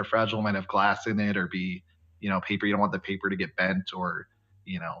things that are fragile, might have glass in it or be, paper. You don't want the paper to get bent or,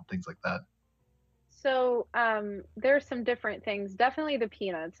 things like that. So there's some different things. Definitely the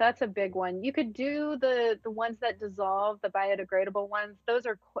peanuts. That's a big one. You could do the ones that dissolve, the biodegradable ones. Those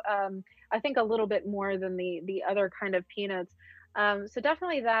are I think a little bit more than the other kind of peanuts. So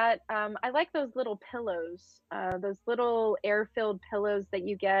definitely that. I like those little pillows, those little air-filled pillows that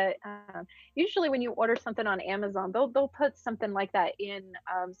you get. Usually when you order something on Amazon, they'll put something like that in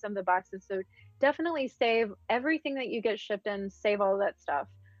some of the boxes. So definitely save everything that you get shipped in. Save all of that stuff.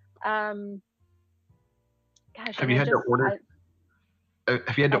 Um, Gosh, Have and you it had to just order?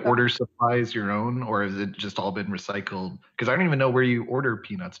 Have you had to oh, go ahead. order supplies your own, or has it just all been recycled? Because I don't even know where you order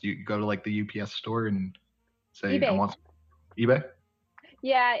peanuts. Do you go to like the UPS store and say I eBay. want some eBay?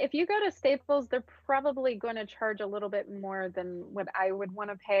 Yeah, if you go to Staples, they're probably going to charge a little bit more than what I would want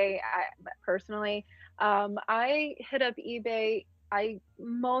to pay, personally. I hit up eBay. I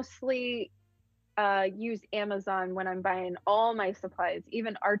mostly use Amazon when I'm buying all my supplies,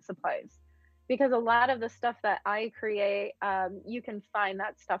 even art supplies, because a lot of the stuff that I create, you can find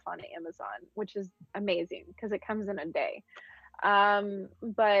that stuff on Amazon, which is amazing because it comes in a day.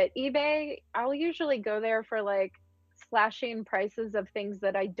 But eBay, I'll usually go there for like slashing prices of things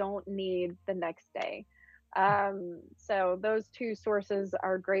that I don't need the next day. So those two sources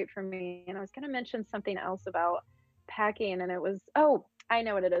are great for me. And I was going to mention something else about packing, and it was, oh, I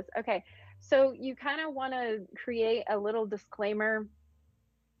know what it is. Okay. So you kind of want to create a little disclaimer.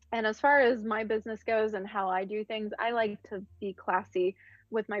 And as far as my business goes and how I do things, I like to be classy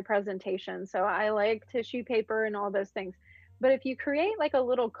with my presentation. So I like tissue paper and all those things. But if you create like a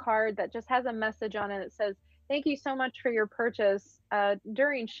little card that just has a message on it that says, thank you so much for your purchase.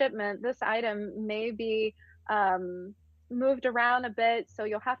 During shipment, this item may be um, moved around a bit, so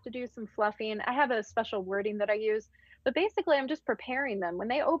you'll have to do some fluffing. I have a special wording that I use, but basically, I'm just preparing them. When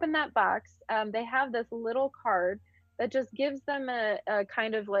they open that box, they have this little card that just gives them a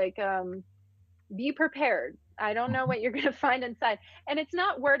kind of like, be prepared. I don't know Mhm. what you're gonna find inside, and it's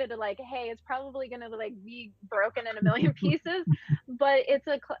not worded like, "Hey, it's probably gonna like be broken in a million pieces," but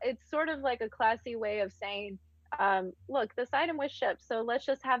it's sort of like a classy way of saying, "Look, this item was shipped, so let's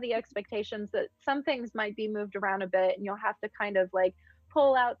just have the expectations that some things might be moved around a bit, and you'll have to kind of like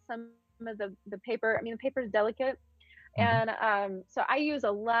pull out some of the paper. I mean, the paper is delicate, Mhm. and so I use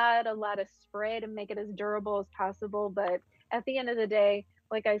a lot of spray to make it as durable as possible. But at the end of the day,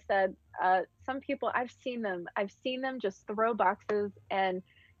 like I said, some people I've seen them just throw boxes, and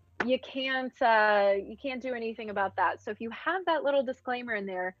you can't do anything about that. So if you have that little disclaimer in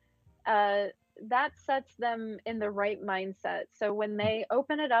there, uh, that sets them in the right mindset. So when they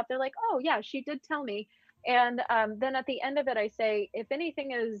open it up, they're like, "Oh yeah, she did tell me." And then at the end of it, I say, "If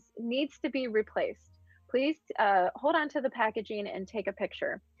anything is needs to be replaced, please hold on to the packaging and take a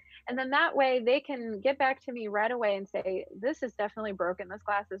picture." And then that way they can get back to me right away and say, "This is definitely broken. This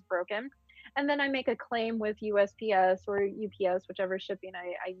glass is broken." And then I make a claim with USPS or UPS, whichever shipping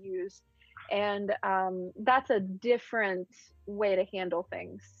I use. And that's a different way to handle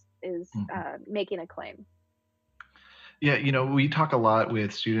things, is Mhm. making a claim. Yeah, we talk a lot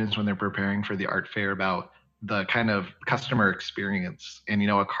with students when they're preparing for the art fair about the kind of customer experience. And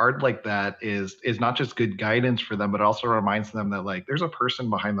a card like that is not just good guidance for them, but also reminds them that like there's a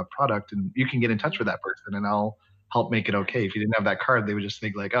person behind the product and you can get in touch with Mhm. that person and I'll help make it Yeah. okay. If you didn't have that card, they would just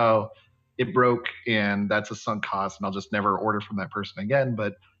think like, "Oh, it broke and that's a sunk cost and I'll just never order from that person again."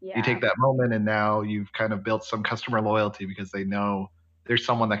 But you Yeah. take that moment and now you've kind of built some customer loyalty because they know there's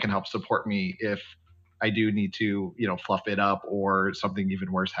someone that can help support me if I do need to, fluff it up or something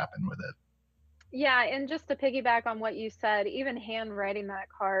even worse happen with it. Yeah, and just to piggyback on what you said, even handwriting that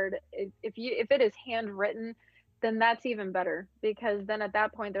card, if it is handwritten, then that's even better, because then at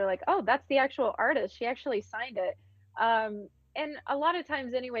that point they're like, "Oh, that's the actual artist. She actually signed it." And a lot of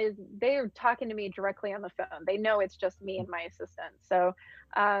times, anyways, they're talking to me directly on the phone. They know it's just me and my assistant. So,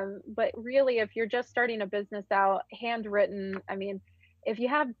 but really, if you're just starting a business out, handwritten, I mean, if you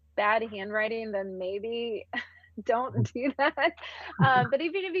have bad handwriting, then maybe don't do that. But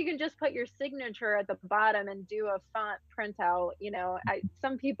even if you can just put your signature at the bottom and do a font printout,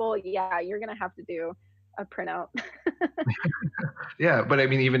 some people, yeah, you're gonna have to do a printout. Yeah, but I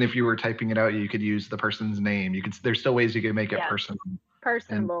mean, even if you were typing it out, you could use the person's name. There's still ways you can make it Yes, personal.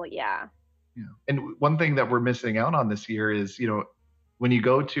 And personable, yeah. one thing that we're missing out on this year is, when you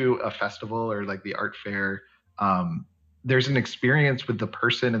go to a festival or like the art fair, um, there's an experience with the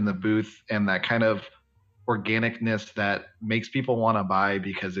person in the booth and that kind of organicness that makes people want to buy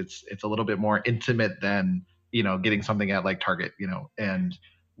because it's a little bit more intimate than getting something at like Target. And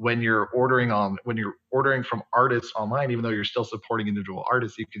when you're ordering from artists online, even though you're still supporting individual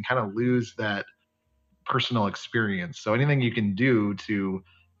artists, you can kind of lose that personal experience. So anything you can do to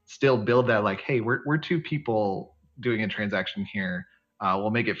still build that, like, hey, we're two people doing a transaction here,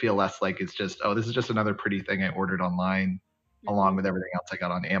 will make it feel less like it's just, oh, this is just another pretty thing I ordered online along Mhm. with everything else I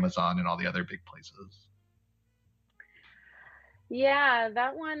got on Amazon and all the other big places. Yeah,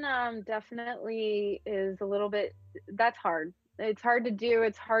 that one, definitely is a little bit, that's hard. It's hard to do,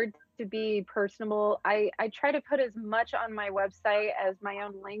 it's hard to be personable. I try to put as much on my website as my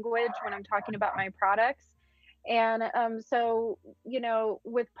own language when I'm talking about my products. And, so,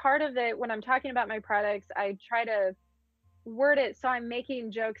 with part of it, when I'm talking about my products, I try to word it so I'm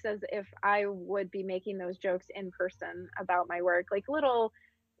making jokes as if I would be making those jokes in person about my work, like little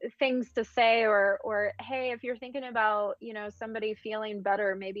things to say, or hey, if you're thinking about, somebody feeling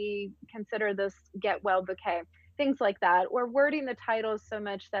better, maybe consider this get well bouquet, things like that, or wording the titles so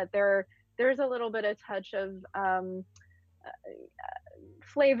much that there's a little bit of touch of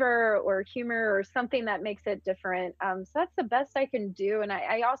flavor or humor or something that makes it different. So that's the best I can do. And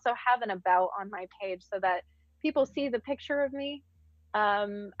I also have an about on my page so that people see the picture of me.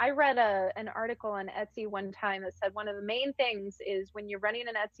 I read an article on Etsy one time that said one of the main things is when you're running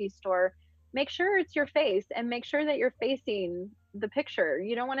an Etsy store, make sure it's your face and make sure that you're facing the picture.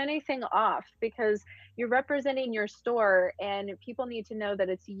 You don't want anything off, because you're representing your store and people need to know that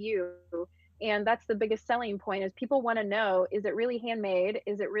it's you. And that's the biggest selling point, is people want to know, is it really handmade,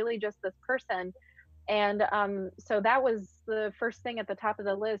 is it really just this person? And so that was the first thing at the top of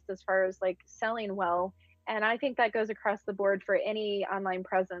the list as far as like selling well. And I think that goes across the board for any online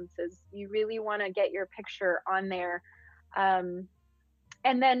presence, is you really want to get your picture on there. um,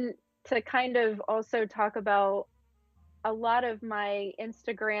 and then to kind of also talk about a lot of my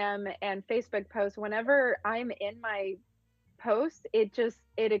Instagram and Facebook posts, whenever I'm in my post, it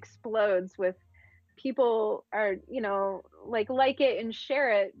explodes with people are, like it and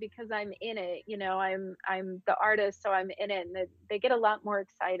share it because I'm in it, I'm the artist, so I'm in it, and they get a lot more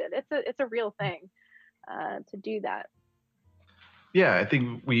excited. It's a real thing to do that. Yeah, I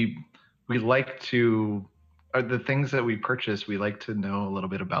think we like to the things that we purchase. We like to know a little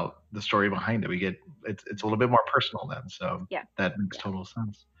bit about the story behind it. We get it's a little bit more personal then, so Yeah. that makes Yeah. total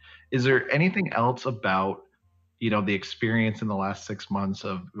sense. Is there anything else about the experience in the last 6 months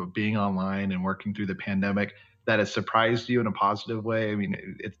of being online and working through the pandemic that has surprised you in a positive way? I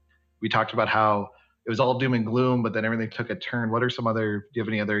mean, we talked about how it was all doom and gloom, but then everything took a turn. What are some other? Do you have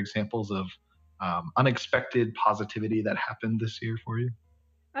any other examples of unexpected positivity that happened this year for you?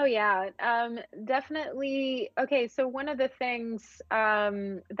 Oh yeah, definitely. Okay, so one of the things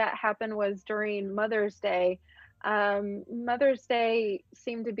that happened was during Mother's Day. Mother's Day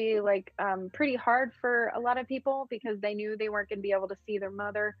seemed to be like pretty hard for a lot of people because they knew they weren't going to be able to see their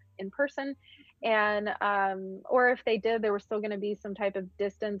mother in person, and or if they did, there was still going to be some type of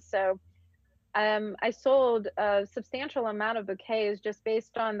distance. So I sold a substantial amount of bouquets just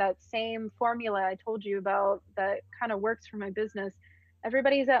based on that same formula I told you about that kind of works for my business.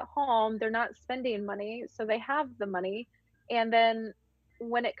 Everybody's at home, they're not spending money, so they have the money. And then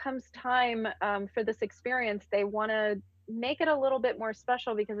when it comes time for this experience, they want to make it a little bit more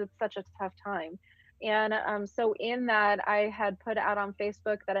special because it's such a tough time. And so, in that, I had put out on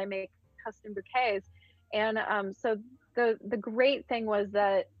Facebook that I make custom bouquets. And so, the great thing was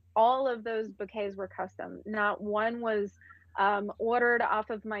that all of those bouquets were custom. Not one was ordered off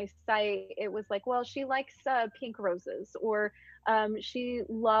of my site. It was like, well, she likes pink roses, or she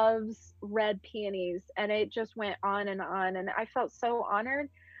loves red peonies, and it just went on and on. And I felt so honored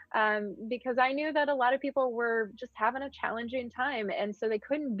because I knew that a lot of people were just having a challenging time, and so they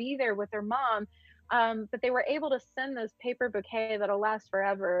couldn't be there with their mom. But they were able to send this paper bouquet that'll last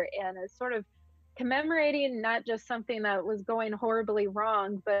forever, and it's sort of commemorating not just something that was going horribly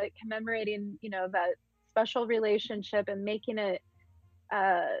wrong, but commemorating, that special relationship and making it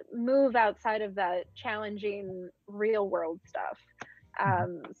move outside of that challenging real world stuff.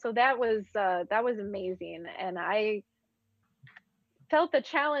 So that was amazing, and I felt the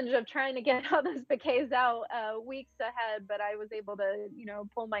challenge of trying to get all those bouquets out weeks ahead, but I was able to,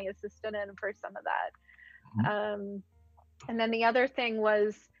 pull my assistant in for some of that. Mhm. And then the other thing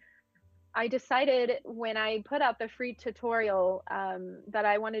was I decided when I put out the free tutorial that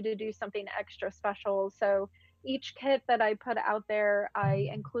I wanted to do something extra special. So each kit that I put out there, I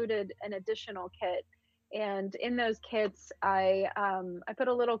included an additional kit. And in those kits, I put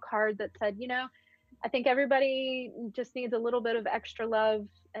a little card that said, I think everybody just needs a little bit of extra love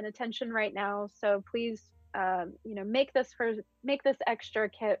and attention right now. So please, make this extra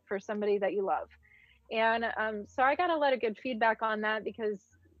kit for somebody that you love. And so I got a lot of good feedback on that because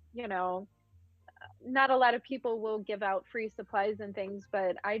you know not a lot of people will give out free supplies and things,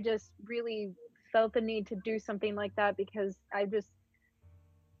 but I just really felt the need to do something like that because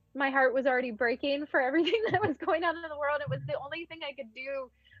my heart was already breaking for everything that was going on in the world. It was the only thing I could do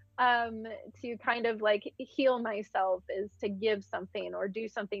um to kind of like heal myself, is to give something or do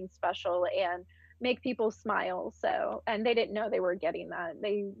something special and make people smile. So, and they didn't know they were getting that.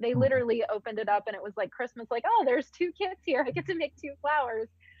 They literally opened it up and it was like Christmas, like, oh, there's two kits here. I get to make two flowers.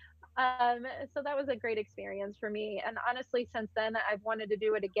 So that was a great experience for me. And honestly, since then, I've wanted to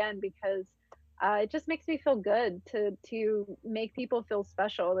do it again because it just makes me feel good to make people feel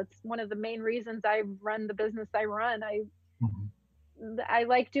special. That's one of the main reasons I run the business I run. Mhm. I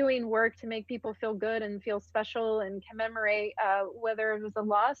like doing work to make people feel good and feel special and commemorate whether it was a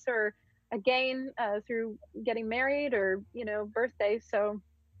loss or a gain through getting married or birthday. So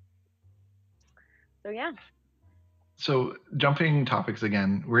yeah. So, jumping topics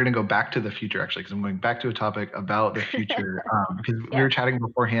again, we're going to go back to the future actually, because I'm going back to a topic about the future. Because we Yeah. were chatting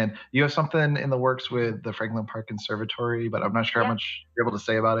beforehand. You have something in the works with the Franklin Park Conservatory, but I'm not sure how Yeah. much you're able to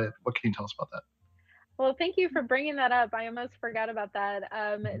say about it. What can you tell us about that? Well, thank you for bringing that up. I almost forgot about that.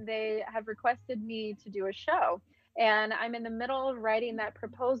 They have requested me to do a show, and I'm in the middle of writing that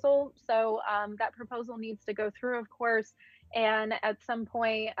proposal. So that proposal needs to go through, of course. And at some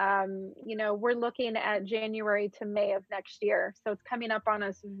point, we're looking at January to May of next year. So it's coming up on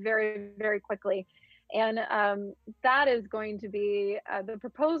us very, very quickly. And that is going to be the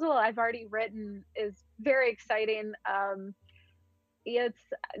proposal I've already written is very exciting. It's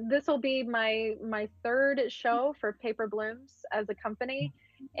This will be my third show for Paper Blooms as a company,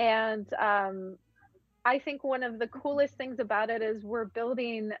 and I think one of the coolest things about it is we're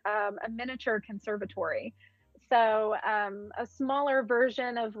building a miniature conservatory. So a smaller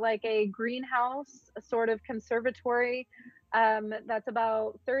version of like a greenhouse, a sort of conservatory, That's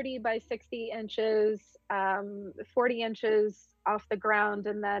about 30 by 60 inches, 40 inches off the ground,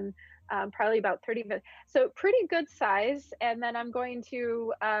 and then probably about 30. So pretty good size. And then I'm going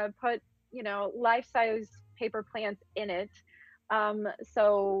to put, life size paper plants in it.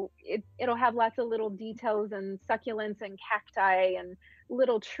 So it'll have lots of little details and succulents and cacti and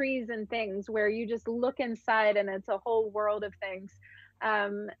little trees and things where you just look inside and it's a whole world of things.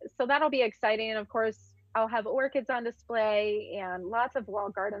 So that'll be exciting. And of course, I'll have orchids on display and lots of wall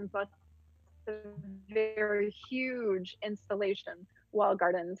gardens, lots of very huge installation wall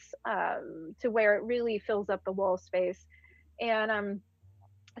gardens, to where it really fills up the wall space. And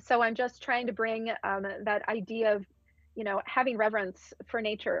so I'm just trying to bring that idea of, having reverence for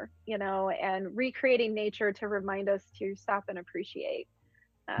nature, and recreating nature to remind us to stop and appreciate.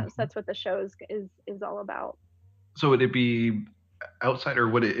 So Mhm. that's what the show is all about. So would it be outside,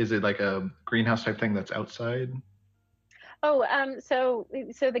 or is it like a greenhouse type thing that's outside? Oh, so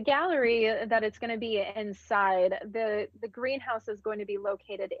the gallery that it's going to be inside, the greenhouse is going to be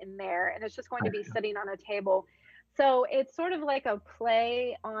located in there, and it's just going I to be see. sitting on a table. So it's sort of like a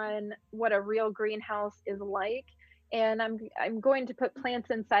play on what a real greenhouse is like. And I'm going to put plants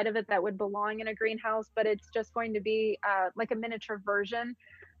inside of it that would belong in a greenhouse, but it's just going to be like a miniature version,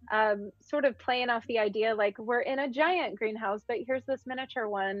 sort of playing off the idea like we're in a giant greenhouse, but here's this miniature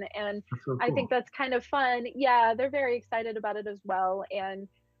one. And That's so I think cool. that's kind of fun. Yeah, they're very excited about it as well. And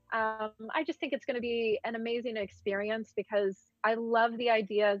I just think it's going to be an amazing experience because I love the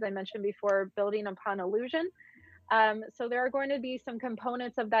idea, as I mentioned before, building upon illusion. So there are going to be some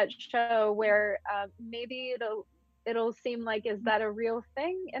components of that show where maybe it'll seem like, is that a real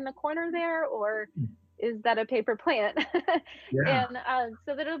thing in the corner there, or is that a paper plant? Yeah, And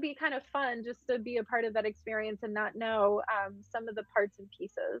so that it'll be kind of fun just to be a part of that experience and not know some of the parts and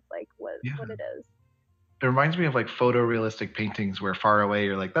pieces, like what yeah. it is. It reminds me of like photorealistic paintings where far away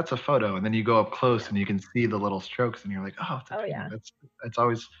you're like, "That's a photo," and then you go up close Yeah. and you can see the little strokes and you're like, "Oh, it's a Oh painting." yeah. It's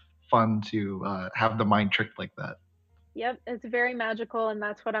always fun to have the mind tricked like that. Yep. It's very magical, and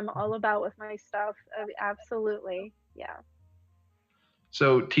that's what I'm all about with my stuff. Absolutely. Yeah.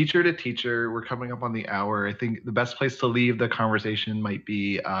 So, teacher to teacher, we're coming up on the hour. I think the best place to leave the conversation might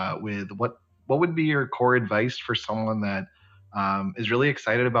be with what would be your core advice for someone that is really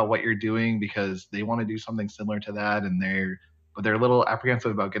excited about what you're doing because they want to do something similar to that, and they're a little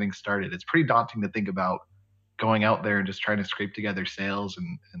apprehensive about getting started. It's pretty daunting to think about going out there and just trying to scrape together sales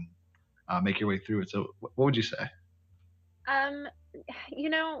and make your way through it. So, what would you say? Um, you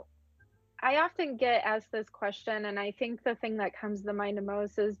know, I often get asked this question, and I think the thing that comes to mind the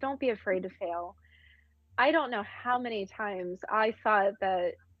most is don't be afraid to fail. I don't know how many times I thought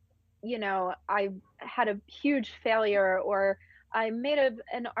that, I had a huge failure, or I made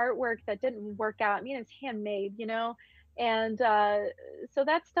an artwork that didn't work out. I mean, it's handmade, and so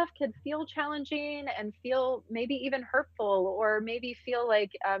that stuff could feel challenging and feel maybe even hurtful, or maybe feel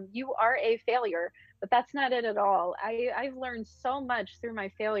like you are a failure. But that's not it at all. I've learned so much through my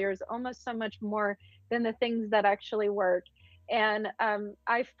failures, almost so much more than the things that actually work. And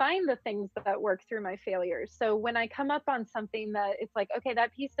I find the things that work through my failures. So when I come up on something that it's like, okay,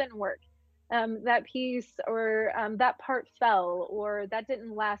 that piece didn't work, that piece, or that part fell, or that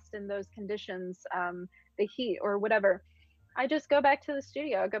didn't last in those conditions, the heat or whatever, I just go back to the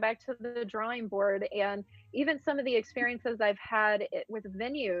studio, go back to the drawing board. And even some of the experiences I've had with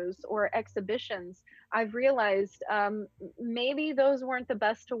venues or exhibitions, I've realized maybe those weren't the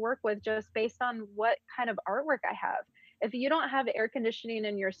best to work with just based on what kind of artwork I have. If you don't have air conditioning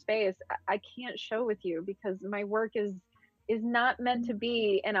in your space, I can't show with you because my work is not meant to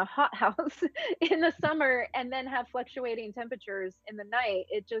be in a hot house in the summer and then have fluctuating temperatures in the night.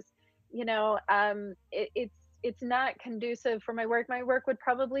 It just, it's not conducive for my work. My work would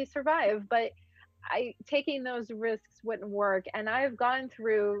probably survive, but I taking those risks wouldn't work. And I've gone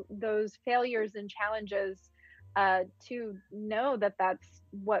through those failures and challenges to know that that's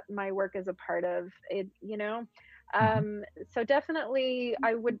what my work is a part of. Mhm. So definitely,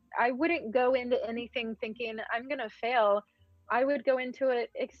 I wouldn't go into anything thinking I'm gonna fail. I would go into it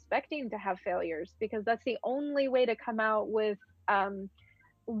expecting to have failures because that's the only way to come out with um,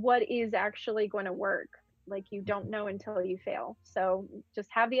 what is actually going to work. Like you don't know until you fail. So just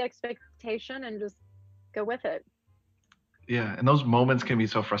have the expectation and just go with it. Yeah, and those moments can be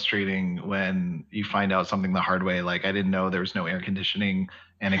so frustrating when you find out something the hard way, like, I didn't know there was no air conditioning,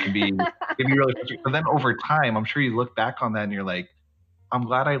 and it can be really frustrating, but then over time, I'm sure you look back on that and you're like, "I'm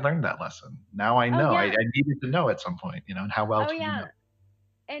glad I learned that lesson. Now I Oh know. I yeah. needed to know at some point," and how Oh else would you know? yeah.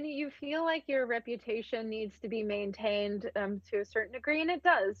 And you feel like your reputation needs to be maintained to a certain degree, and it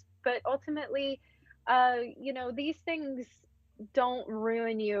does. But ultimately, these things don't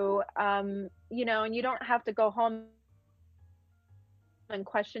ruin you, and you don't have to go home and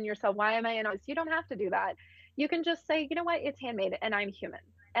question yourself, why am I in office? You don't have to do that. You can just say, you know what, it's handmade and I'm human.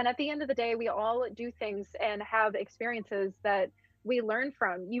 And at the end of the day, we all do things and have experiences that we learn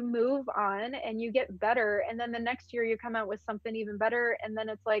from. You move on and you get better. And then the next year you come out with something even better. And then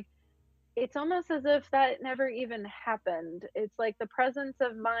it's like, it's almost as if that never even happened. It's like the presence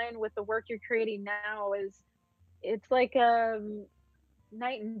of mind with the work you're creating now is, it's like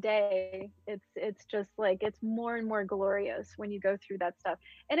night and day. It's just like it's more and more glorious when you go through that stuff.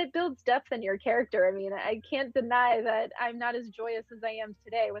 And it builds depth in your character. I mean, I can't deny that I'm not as joyous as I am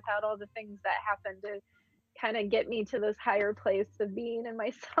today without all the things that happened to kind of get me to this higher place of being in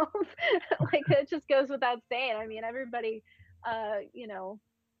myself. Like it just goes without saying. I mean, everybody uh, you know,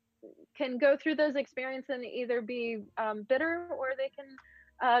 can go through those experiences and either be bitter or they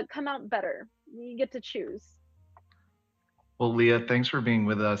can come out better. You get to choose. Well, Leah, thanks for being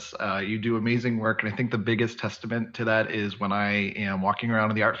with us. You do amazing work. And I think the biggest testament to that is when I am walking around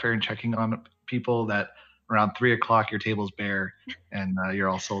in the art fair and checking on people that around 3 o'clock, your table's bare and you're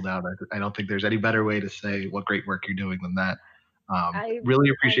all sold out. I don't think there's any better way to say what great work you're doing than that. I Really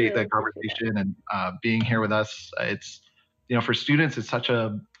I appreciate really that appreciate that. conversation and being here with us. For students, it's such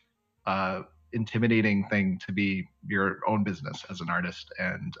a intimidating thing to be your own business as an artist.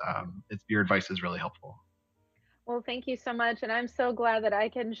 And your advice is really helpful. Well, thank you so much, and I'm so glad that I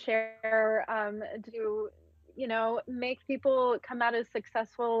can share to make people come out as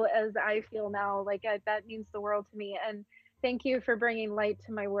successful as I feel now. Like that means the world to me. And thank you for bringing light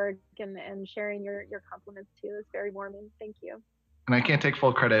to my work and sharing your compliments too. It's very warming. Thank you. And I can't take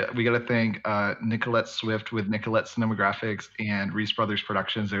full credit. We got to thank Nicolette Swift with Nicolette Cinematographics and Reese Brothers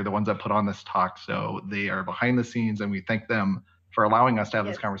Productions. They're the ones that put on this talk. So they are behind the scenes, and we thank them for allowing us to have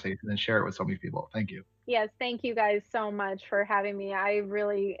this Yes. conversation and share it with so many people. Thank you. Yes, thank you guys so much for having me. I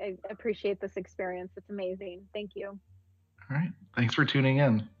really appreciate this experience. It's amazing. Thank you. All right. Thanks for tuning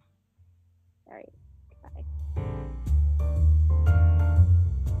in. All right.